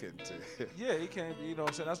shit, I couldn't tell. Yeah, he came. You know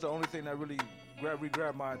what I'm saying? That's the only thing that really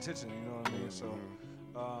grabbed my attention. You know what I mean? So,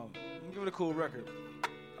 I'm gonna give it a cool record.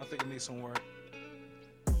 I think it needs some work.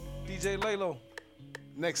 DJ Lalo.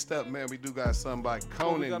 Next up, man, we do got something by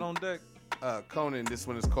Conan. What we got on deck? Conan, this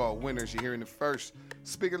one is called Winners. You're hearing it first.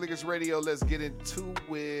 Speaker Lickers Radio, let's get into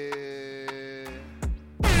it.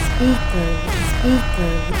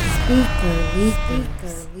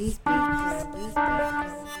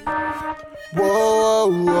 Whoa,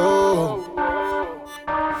 whoa.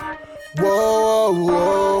 Whoa,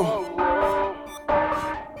 whoa.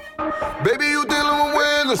 Baby, you dealing with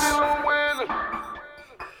winners.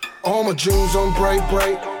 All my jewels on bright,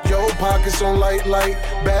 bright. Yo, pockets on light, light.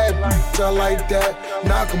 Bad bitch, I like that.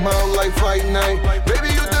 Knock 'em out like fight night. Baby,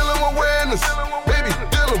 you dealing with winners. Baby, you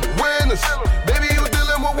dealing with winners. Baby, you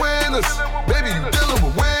dealing with winners. Baby, you dealing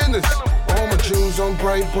with winners. All my jewels on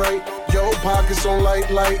bright, bright. Yo, pockets on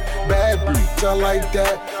light, light. Bad bitch, I like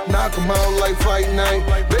that. Knock 'em out like fight night.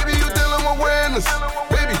 Baby, you dealing with winners.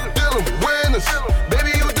 Baby, you dealing with winners.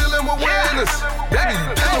 Baby, you dealing with winners. Baby,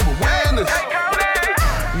 you dealing with winners.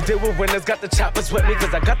 You deal with winners, got the choppers with me,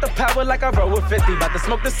 cause I got the power like I roll with 50. About to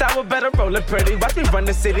smoke the sour, better roll it pretty. Watch me run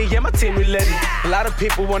the city, yeah, my team, we litty. A lot of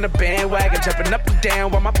people on the bandwagon, jumping up and down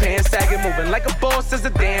while my pants sagging. Moving like a boss is a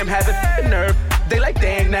damn habit. The nerve, they like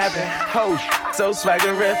Dan napping. Ho, so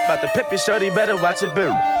swagger riff. About to pip your shorty, better watch it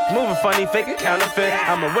boo. Moving funny, faking counterfeit.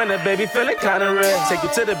 I'm a winner, baby, feeling kinda real. Take you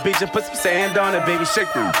to the beach and put some sand on it, baby, shake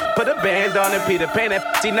through. Put a band on it, Peter Pan,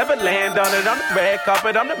 that he never land on it. On the red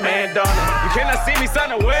carpet, I'm the man on it. You cannot see me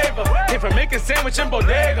sign a waiver. Came from making sandwich in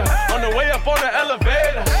bodega. On the way up on the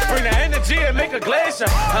elevator. Bring the energy and make a glacier.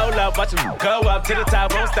 Hold up, watch you go up to the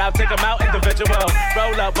top, won't stop, take them out individual.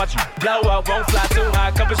 Roll up, watch you blow up, won't fly too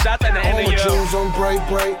high. Couple shots at the end of you. All my jewels on bright,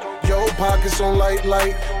 bright. Yo, pockets on light,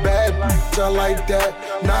 light. Bad bitch, I like that.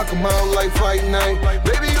 Knock 'em out like fight night.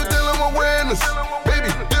 Baby, you dealing with winners. Baby,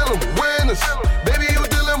 you dealing with winners. Baby, you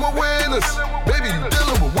dealing with winners. Baby, you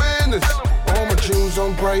dealing with winners. All my jewels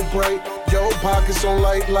on bright, bright. Yo, pockets on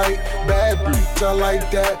light, light. Bad bitch, I like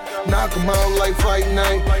that. Knock 'em out like fight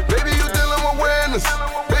night. Baby, you dealing with winners.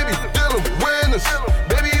 Baby, you dealing with winners.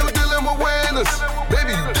 Baby, you dealing with winners.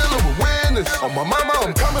 Baby, you dealing with winners. On my mama,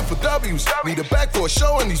 I'm coming for W's. Need a bag for a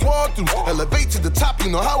show in these walkthroughs. Elevate to the top, you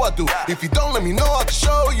know how I do. If you don't let me know, I can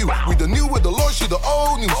show you. We the new with the Lord, she the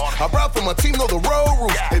old news. I ride for my team, know the road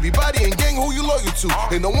rules. Everybody in gang, who you loyal to?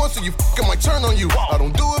 Ain't no one so you f***ing might turn on you. I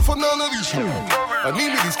don't do it for none of these. I need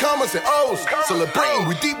me these commas and O's. Celebrating,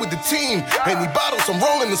 we deep with the team. Any bottles, I'm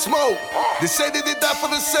rolling the smoke. They say that they die for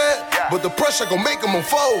the set, but the pressure gon' make them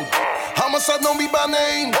unfold. Homicide know me by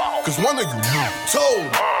name, cause one of you told.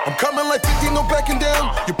 I'm coming like 50, no backing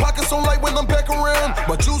down. Your pockets on light when I'm back around.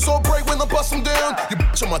 My jewels all bright when I bust them down. You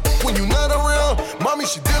bitch on my when you not around. Mommy,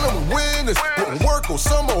 she dealing with winners. Putting work on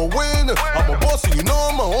summer or winter. I'm a boss and you know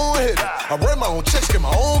I'm my own hitter. I run my own checks, get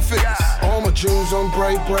my own figures. All my jewels on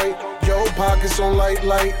bright, bright. Yo, pockets on light,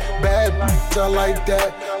 light. Bad bitch, I like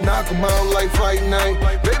that. Knock 'em out like fight night.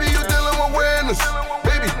 Baby, you dealing with winners.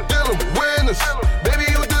 Baby, you dealing with winners. Baby,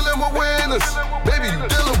 you dealing with winners. Baby, you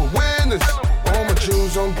dealing with winners. All my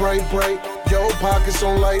jewels on bright, bright. Yo, pockets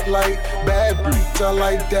on light, light. Bad bitch, I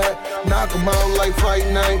like that. Knock 'em out like fight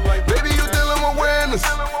night. Baby, you dealing with winners.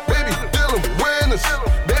 Baby, you dealing with winners.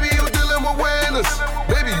 Baby, you dealing with winners.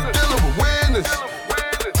 Baby, you dealing with winners.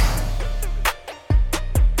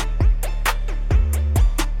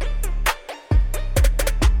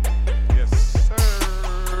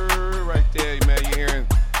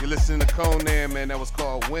 You're listening to Conan, man. That was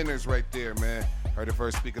called Winners right there, man. Heard it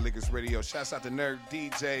first, Speaker Lickers Radio. Shouts out to Nerd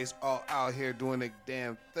DJs all out here doing their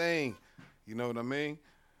damn thing. You know what I mean?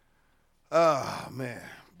 Man.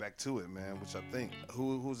 Back to it, man. Which I think.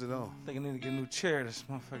 Who's it on? I think I need to get a new chair. This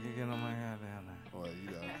motherfucker getting on my goddamn nerves. Well, you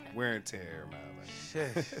got wear and tear, man.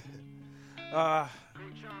 Shit.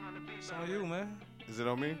 It's on you, man. Is it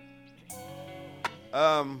on me?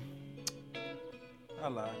 I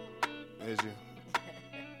lied.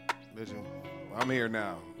 Did you? I'm here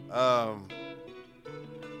now.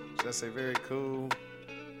 Should I say very cool?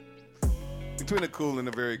 Between the cool and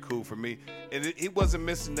the very cool for me. And he wasn't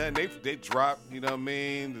missing nothing. They dropped, you know what I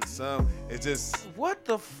mean? The song, it just... What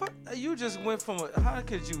the fuck? You just went from how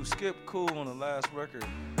could you skip cool on the last record?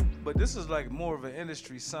 But this is like more of an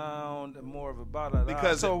industry sound and more of a bada.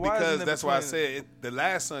 Because that's why I said the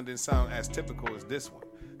last song didn't sound as typical as this one.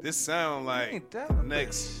 This sound like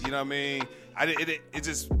next, you know what I mean? It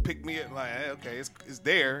just picked me up like, hey, okay, it's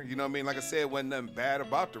there, you know what I mean? Like I said, it wasn't nothing bad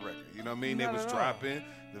about the record, you know what I mean? They was dropping,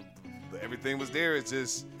 everything was there. It's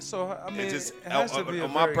just, it has to be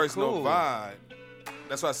on my personal cool vibe.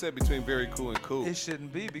 That's why I said between very cool and cool. It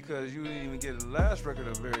shouldn't be because you didn't even get the last record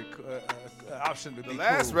a very option to be cool. The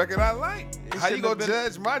last record I like. How you gonna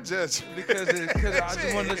judge my judgment? Because I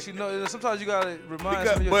just want to let you know. Sometimes you gotta remind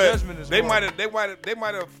some of your judgment as well. They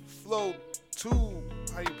might have flowed too.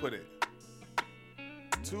 How you put it?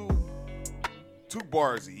 Too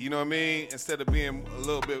barsy. You know what I mean? Instead of being a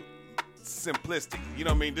little bit simplistic. You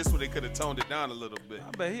know what I mean? This one they could have toned it down a little bit.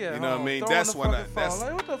 I bet he had you know what I mean? That's when that's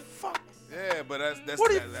like, what the fuck? Yeah, but that's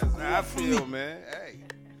how I feel, man. Hey,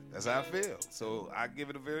 that's how I feel. So I give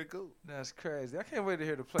it a very cool. That's crazy. I can't wait to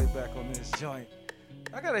hear the playback on this joint.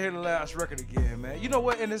 I gotta hear the last record again, man. You know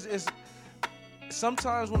what? And it's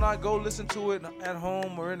sometimes when I go listen to it at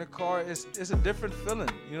home or in the car, it's a different feeling.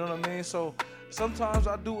 You know what I mean? So sometimes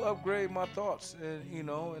I do upgrade my thoughts, and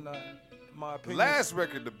my opinion. The last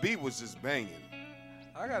record, the beat was just banging.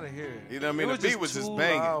 I gotta hear it. You know what I mean? The beat was just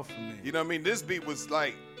banging. You know what I mean? This beat was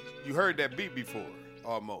like. You heard that beat before,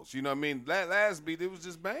 almost. You know what I mean? That last beat, it was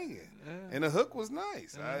just banging. Yeah. And the hook was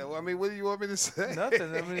nice. Yeah. I mean, what do you want me to say?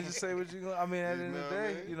 Nothing. I mean, just say what you going to... I mean, at the end of the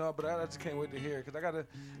day, but I just can't wait to hear it. Because I got to,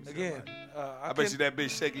 again... I bet you that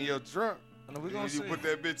bitch shaking your trunk. We gonna you put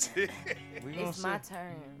that bitch in. It's my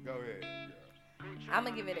turn. Go ahead. I'm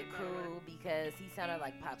going to give it a cool because he sounded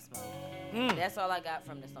like Pop Smoke. That's all I got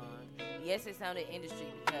from the song. Yes, it sounded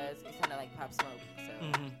industry because it sounded like Pop Smoke. So...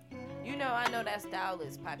 You know, I know that style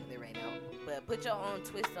is popular right now, but put your own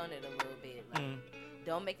twist on it a little bit. Like,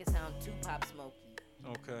 don't make it sound too Pop Smoky.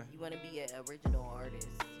 Okay. You want to be an original artist.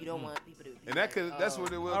 You don't want people to. Be and that's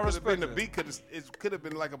what it was. Could have been the beat. It could have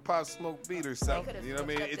been like a Pop Smoke beat or something. You know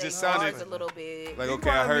what I mean? It just sounded a little bit. Like okay,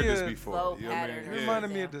 I heard this before. You know what I mean? It reminded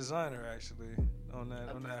me of Designer actually on that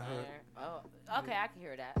hook. Oh, okay, I can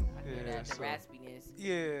hear that. I can hear that. The raspiness.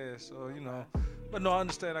 Yeah, so But no, I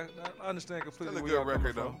understand. I understand completely. Still a good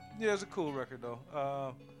record though. Yeah, it's a cool record though.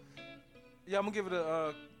 I'm gonna give it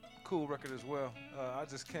a cool record as well. I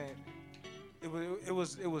just can't. It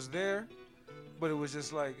was there, but it was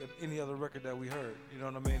just like any other record that we heard. You know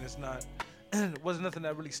what I mean? It's not. It wasn't nothing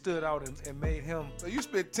that really stood out and made him. So you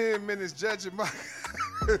spent 10 minutes judging my.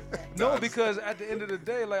 No, because at the end of the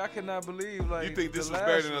day, like I cannot believe like. You think this was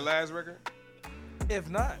better than the last record? If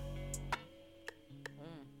not.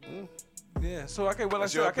 Yeah, so I can't. Well, I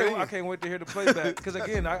can't wait to hear the playback because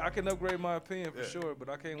again, I can upgrade my opinion for sure, but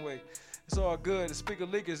I can't wait. It's all good. The Speaker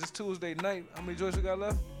Leakers. It's Tuesday night. How many joints we got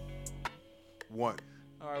left? 1.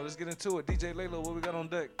 All right, let's get into it. DJ Laylo, what we got on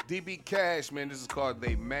deck? DB Cash, man. This is called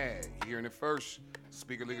They Mad. You're hearing it first.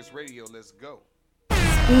 Speaker Leakers Radio. Let's go.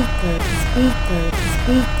 You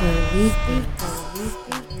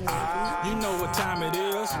know what time it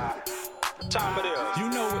is. What time it is? You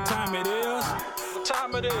know what time it is. What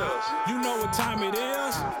time it is? You know what time it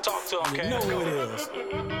is. Talk to him, Cash. You know what it is.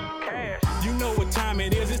 Cash. You know what time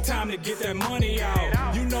it is. It's time to get that money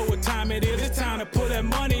out. You know what time it is. It's time to pull that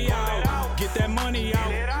money out. Get that money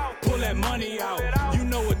out. Pull that money out. You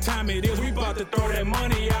know what time it is. We about to throw that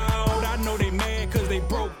money out. I know they mad cause they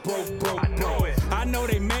broke. I know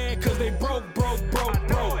they mad cause they broke.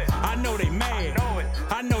 I know they mad.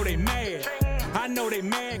 I know they mad. I know they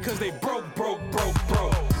mad cause they broke.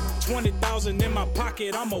 20,000 in my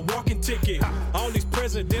pocket, I'm a walking ticket. All these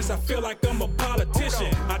presidents, I feel like I'm a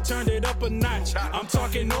politician. I turned it up a notch, I'm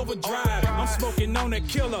talking overdrive. I'm smoking on that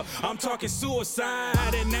killer, I'm talking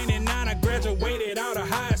suicide. In 99, I graduated out of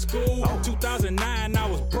high school. 2009, I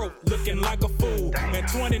was broke, looking like a fool. In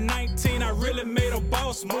 2019, I really made a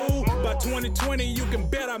boss move. By 2020, you can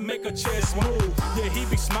bet I make a chess move. Yeah, he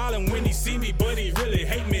be smiling when he see me, but he really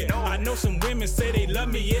hate me. I know some women say they love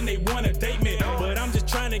me and they wanna date me, but I'm just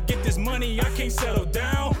trying to get this money, I can't settle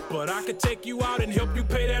down, but I could take you out and help you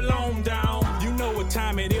pay that loan down. You know what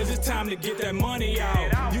time it is, it's time to get that money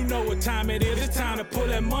out. You know what time it is, it's time to pull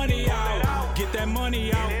that money out. Get that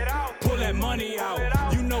money out, pull that money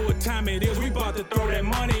out. You know what time it is, we about to throw that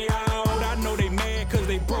money out. I know they mad cause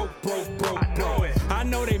they broke. I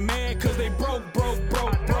know they mad cause they broke.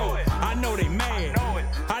 I know they mad.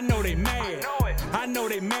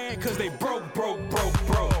 they mad cause they broke.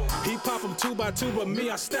 He pop them 2 by 2, but me,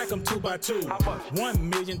 I stack them 2 by 2. 1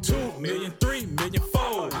 million, 2 million, 3 million,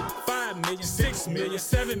 4, 5 million, 6 million,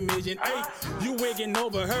 7 million, 8. You wigging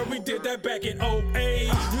over her, we did that back in 08.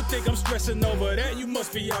 You think I'm stressing over that? You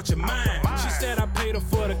must be out your mind. She said I paid her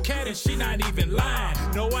for the cat and she not even lying.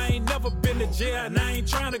 No, I ain't never been to jail and I ain't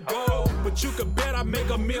trying to go. But you can bet I make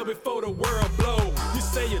a meal before the world blow. You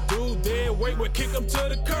say your dude dead, wait, we'll kick him to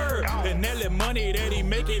the curb. And that little money that he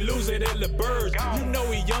make, he lose it at the birds. You know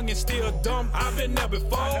he young and still dumb, I've been there before.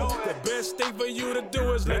 The best thing for you to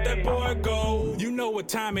do is let that boy go. You know what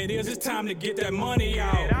time it is, it's time to get that money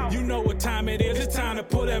out. You know what time it is, it's time to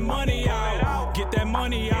pull that money out. Get that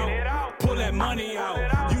money out, pull that money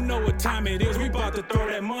out. You know what time it is, we about to throw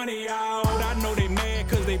that money out. I know they mad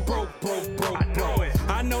cause they broke.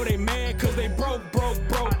 I know they mad cause they broke.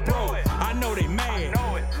 I know they mad.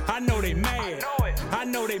 I know they mad. I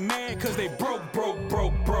know they mad cause they broke.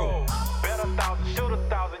 Bet 1,000, shoot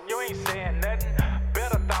 1,000, you ain't saying nothing.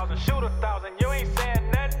 Bet 1,000, shoot 1,000, you ain't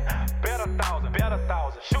saying nothing. Bet 1,000,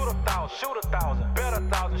 shoot 1,000. Bet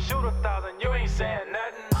 1,000, shoot 1,000, you ain't saying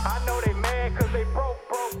nothing. I know they mad cause they broke.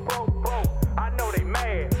 I know they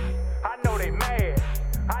mad. I know they mad.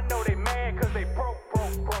 I know they mad cause they broke.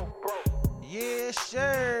 Yeah,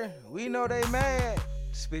 sure. We know they mad.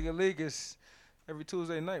 Speaker Leakers. Every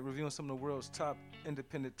Tuesday night, reviewing some of the world's top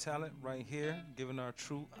independent talent right here, giving our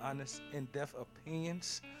true, honest, in-depth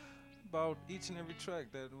opinions about each and every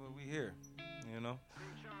track that we hear, you know.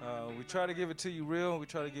 We try to give it to you real. We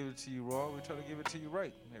try to give it to you raw. We try to give it to you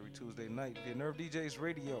right every Tuesday night via Nerve DJs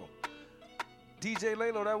Radio. DJ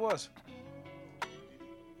Lalo, that was.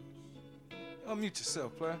 Unmute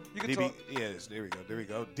yourself, player. You can talk. Yes, there we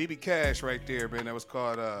go. DB Cash right there, man. That was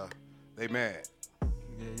called They Mad.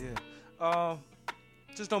 Yeah.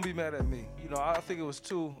 Just don't be mad at me. You know, I think it was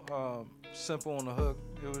too simple on the hook.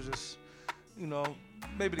 It was just, you know,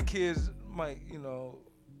 maybe the kids might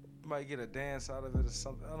get a dance out of it or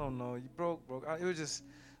something. I don't know. You broke. It was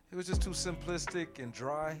just too simplistic and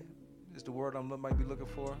dry. Is the word I might be looking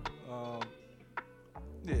for.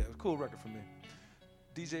 Yeah, it was a cool record for me.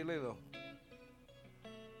 DJ Lalo.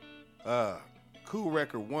 Cool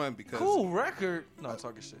record one because. Cool record. No, I'm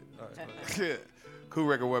talking shit. All right. Yeah. Cool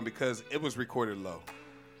record one because it was recorded low.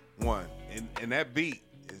 One and that beat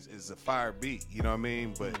is a fire beat, you know what I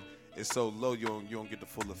mean? But it's so low you don't get the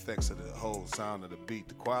full effects of the whole sound of the beat.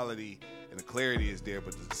 The quality and the clarity is there,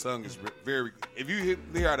 but the song is very. If you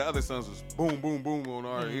hear how the other songs was boom boom boom on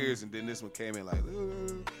our ears, and then this one came in like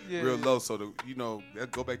real low. So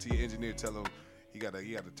that go back to your engineer, tell him you gotta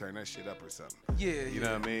turn that shit up or something. Yeah, you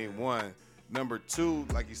know what I mean? One, number two,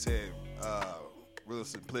 like you said. Real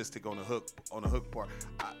simplistic on the hook part.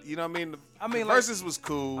 You know what I mean? The verses was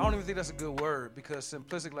cool. I don't even think that's a good word because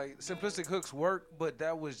simplistic hooks work, but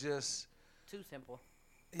that was just too simple.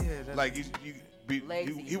 Yeah, like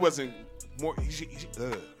he wasn't more. He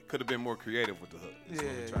could have been more creative with the hook. That's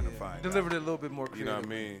what I'm trying to find. Delivered it a little bit more creative. You know what I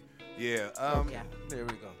mean? Yeah. There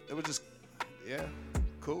we go. It was just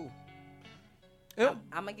cool. Yep.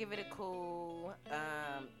 I'm gonna give it a cool.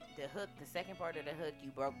 The hook, the second part of the hook,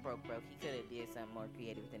 you broke. He could have did something more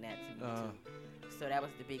creative than that to me too. So that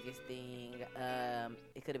was the biggest thing.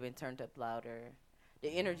 It could have been turned up louder. The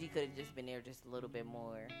energy could have just been there just a little bit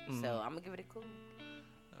more. So I'm gonna give it a cool.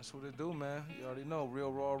 That's what it do, man. You already know,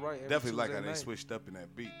 real raw, right? Definitely like how they switched up in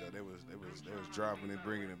that beat though. They was dropping it,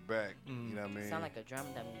 bringing it back. You know what I mean? Sound like a drum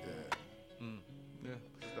dummy. Yeah. Yeah.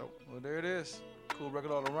 Dope. Well, there it is. Cool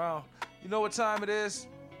record all around. You know what time it is?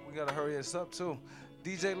 We gotta hurry this up too.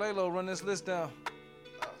 DJ Lalo, run this list down.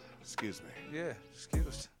 Excuse me. Yeah,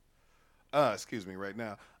 excuse. Excuse me right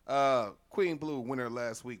now. Queen Blue winner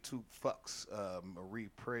last week, 2 fucks. Marie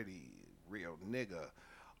Pretty, real nigga.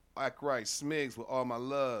 Act Right, Smigs with All My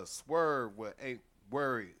Love. Swerve with Ain't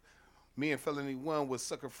Worried. Me and Felony One with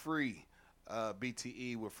Sucker Free.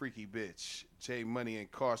 BTE with Freaky Bitch. J Money and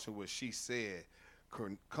Caution with She Said.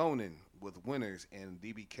 Conan with Winners. And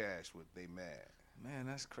DB Cash with They Mad. Man,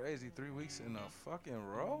 that's crazy. 3 weeks in a fucking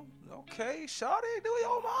row? Okay, shawty, do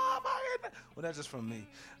your mom. Well, that's just from me.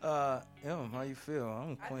 Em, how you feel?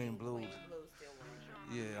 I'm Queen Blues.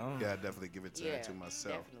 I definitely give it to her to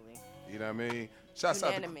myself. Definitely. You know what I mean?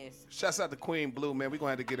 Shouts out to Queen Blue, man. We're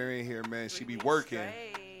going to have to get her in here, man. She be working.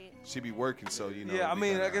 She be working, so, you know. Yeah, I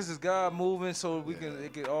mean, I guess it's God moving so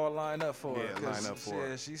it could all line up for her. Yeah, line up for her.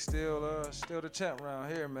 Yeah, she's still the champ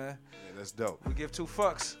around here, man. Yeah, that's dope. We give 2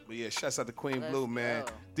 fucks. But yeah, shouts out to Queen Blue, man.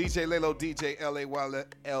 DJ Lalo, DJ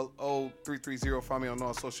LAYLO 330. Find me on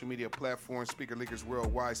all social media platforms. Speaker Leakers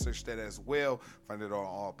Worldwide. Search that as well. Find it on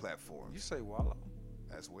all platforms. You say Wallow?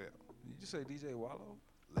 As well. Did you say DJ Wallow?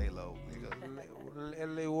 Lay low, nigga.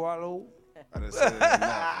 L.A. Wallow. I done said it enough,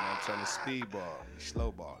 man. I'm trying to speedball,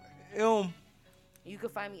 slowballing. You can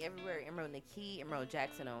find me everywhere. Emerald Nikki, Emerald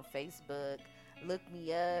Jackson on Facebook. Look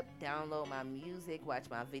me up, download my music, watch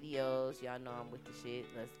my videos. Y'all know I'm with the shit.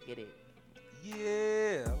 Let's get it.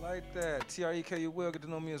 Yeah, I like that. TREKU will get to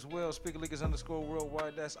know me as well. Speaker Leakers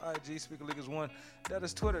 _worldwide. That's IG. Speaker Leakers 1. That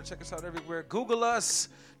is Twitter. Check us out everywhere. Google us.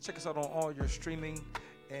 Check us out on all your streaming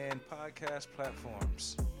and podcast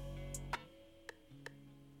platforms.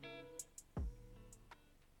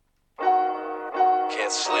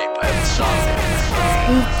 Can't sleep. I have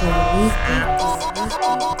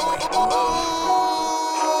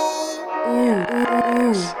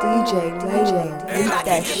DJ Legend, eat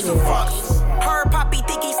that shit. Her poppy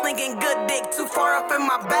think he's slinging good dick. Too far up in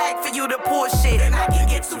my bag for you to pull shit. And I can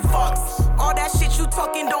get 2 fucks. All that shit you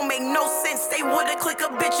talking don't make no sense. They woulda click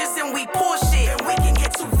up bitches and we pull shit. And we can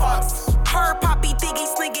get 2 fucks. Her poppy think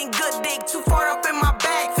he's slinging good dick. Too far up in my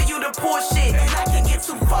bag for you to pull shit. And I can get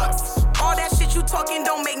 2 fucks. All that shit you talking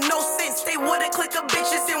don't make no sense. They woulda click up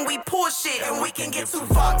bitches and we pull shit. And we can get 2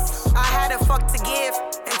 fucks. I had a fuck to give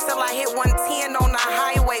until I hit 110 on the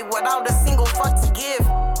highway without a single fuck to give.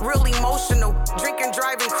 Real emotional, drinking,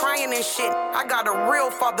 driving, crying and shit. I got a real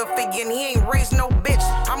father figure and he ain't raised no bitch.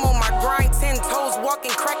 I'm on my grind, 10 toes, walking,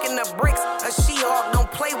 cracking the bricks. A She-Hulk, don't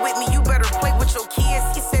play with me, you better play with your kids.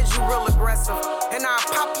 He said you real aggressive, and I'll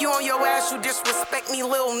pop you on your ass. You disrespect me,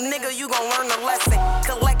 little nigga, you gon' learn a lesson.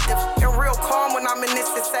 Collective and real calm when I'm in this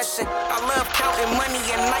session. I love counting money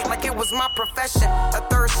at night like it was my profession. A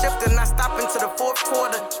third shift and I stop into the 4th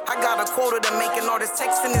quarter. I got a quota to make and all this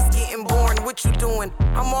texting is getting boring. What you doing?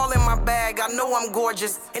 I'm all in my bag, I know I'm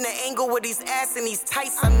gorgeous. In the angle with these ass and these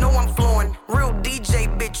tights, I know I'm flowing. Real DJ,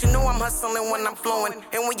 bitch, you know I'm hustling when I'm flowing.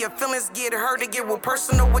 And when your feelings get hurt, it get real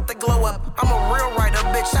personal with the glow up. I'm a real writer,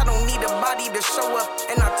 bitch, I don't need a body to show up.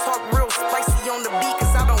 And I talk real spicy on the beat,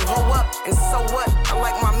 cause I don't hoe up. And so what? I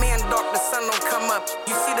like my man dark, the sun don't come up.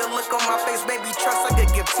 You see the look on my face, baby, trust I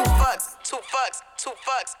could give 2 fucks. 2 fucks, 2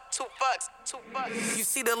 fucks, 2 fucks, 2 fucks. You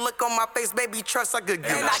see the look on my face, baby, trust I could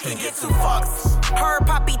give. And I can get 2 fucks. Her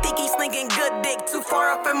poppy think he's slinging good dick. Too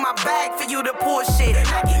far up in my bag for you to pull shit. And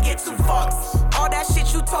I can get 2 fucks. All that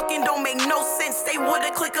shit you talking don't make no sense. They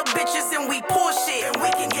woulda click up bitches and we pull shit. And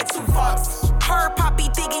we can get 2 fucks. Her poppy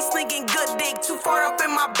think he's slinging good dick. Too far up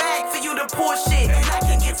in my bag for you to pull shit. And I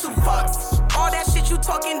can get 2 fucks. All that shit you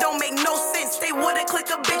talking don't make no sense. They woulda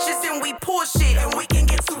click up bitches and we pull shit. And we can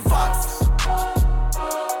get 2 fucks.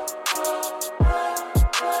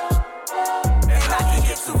 And I can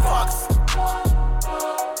get 2 fucks.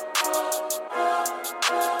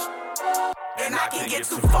 And I can get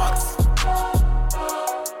 2 fucks.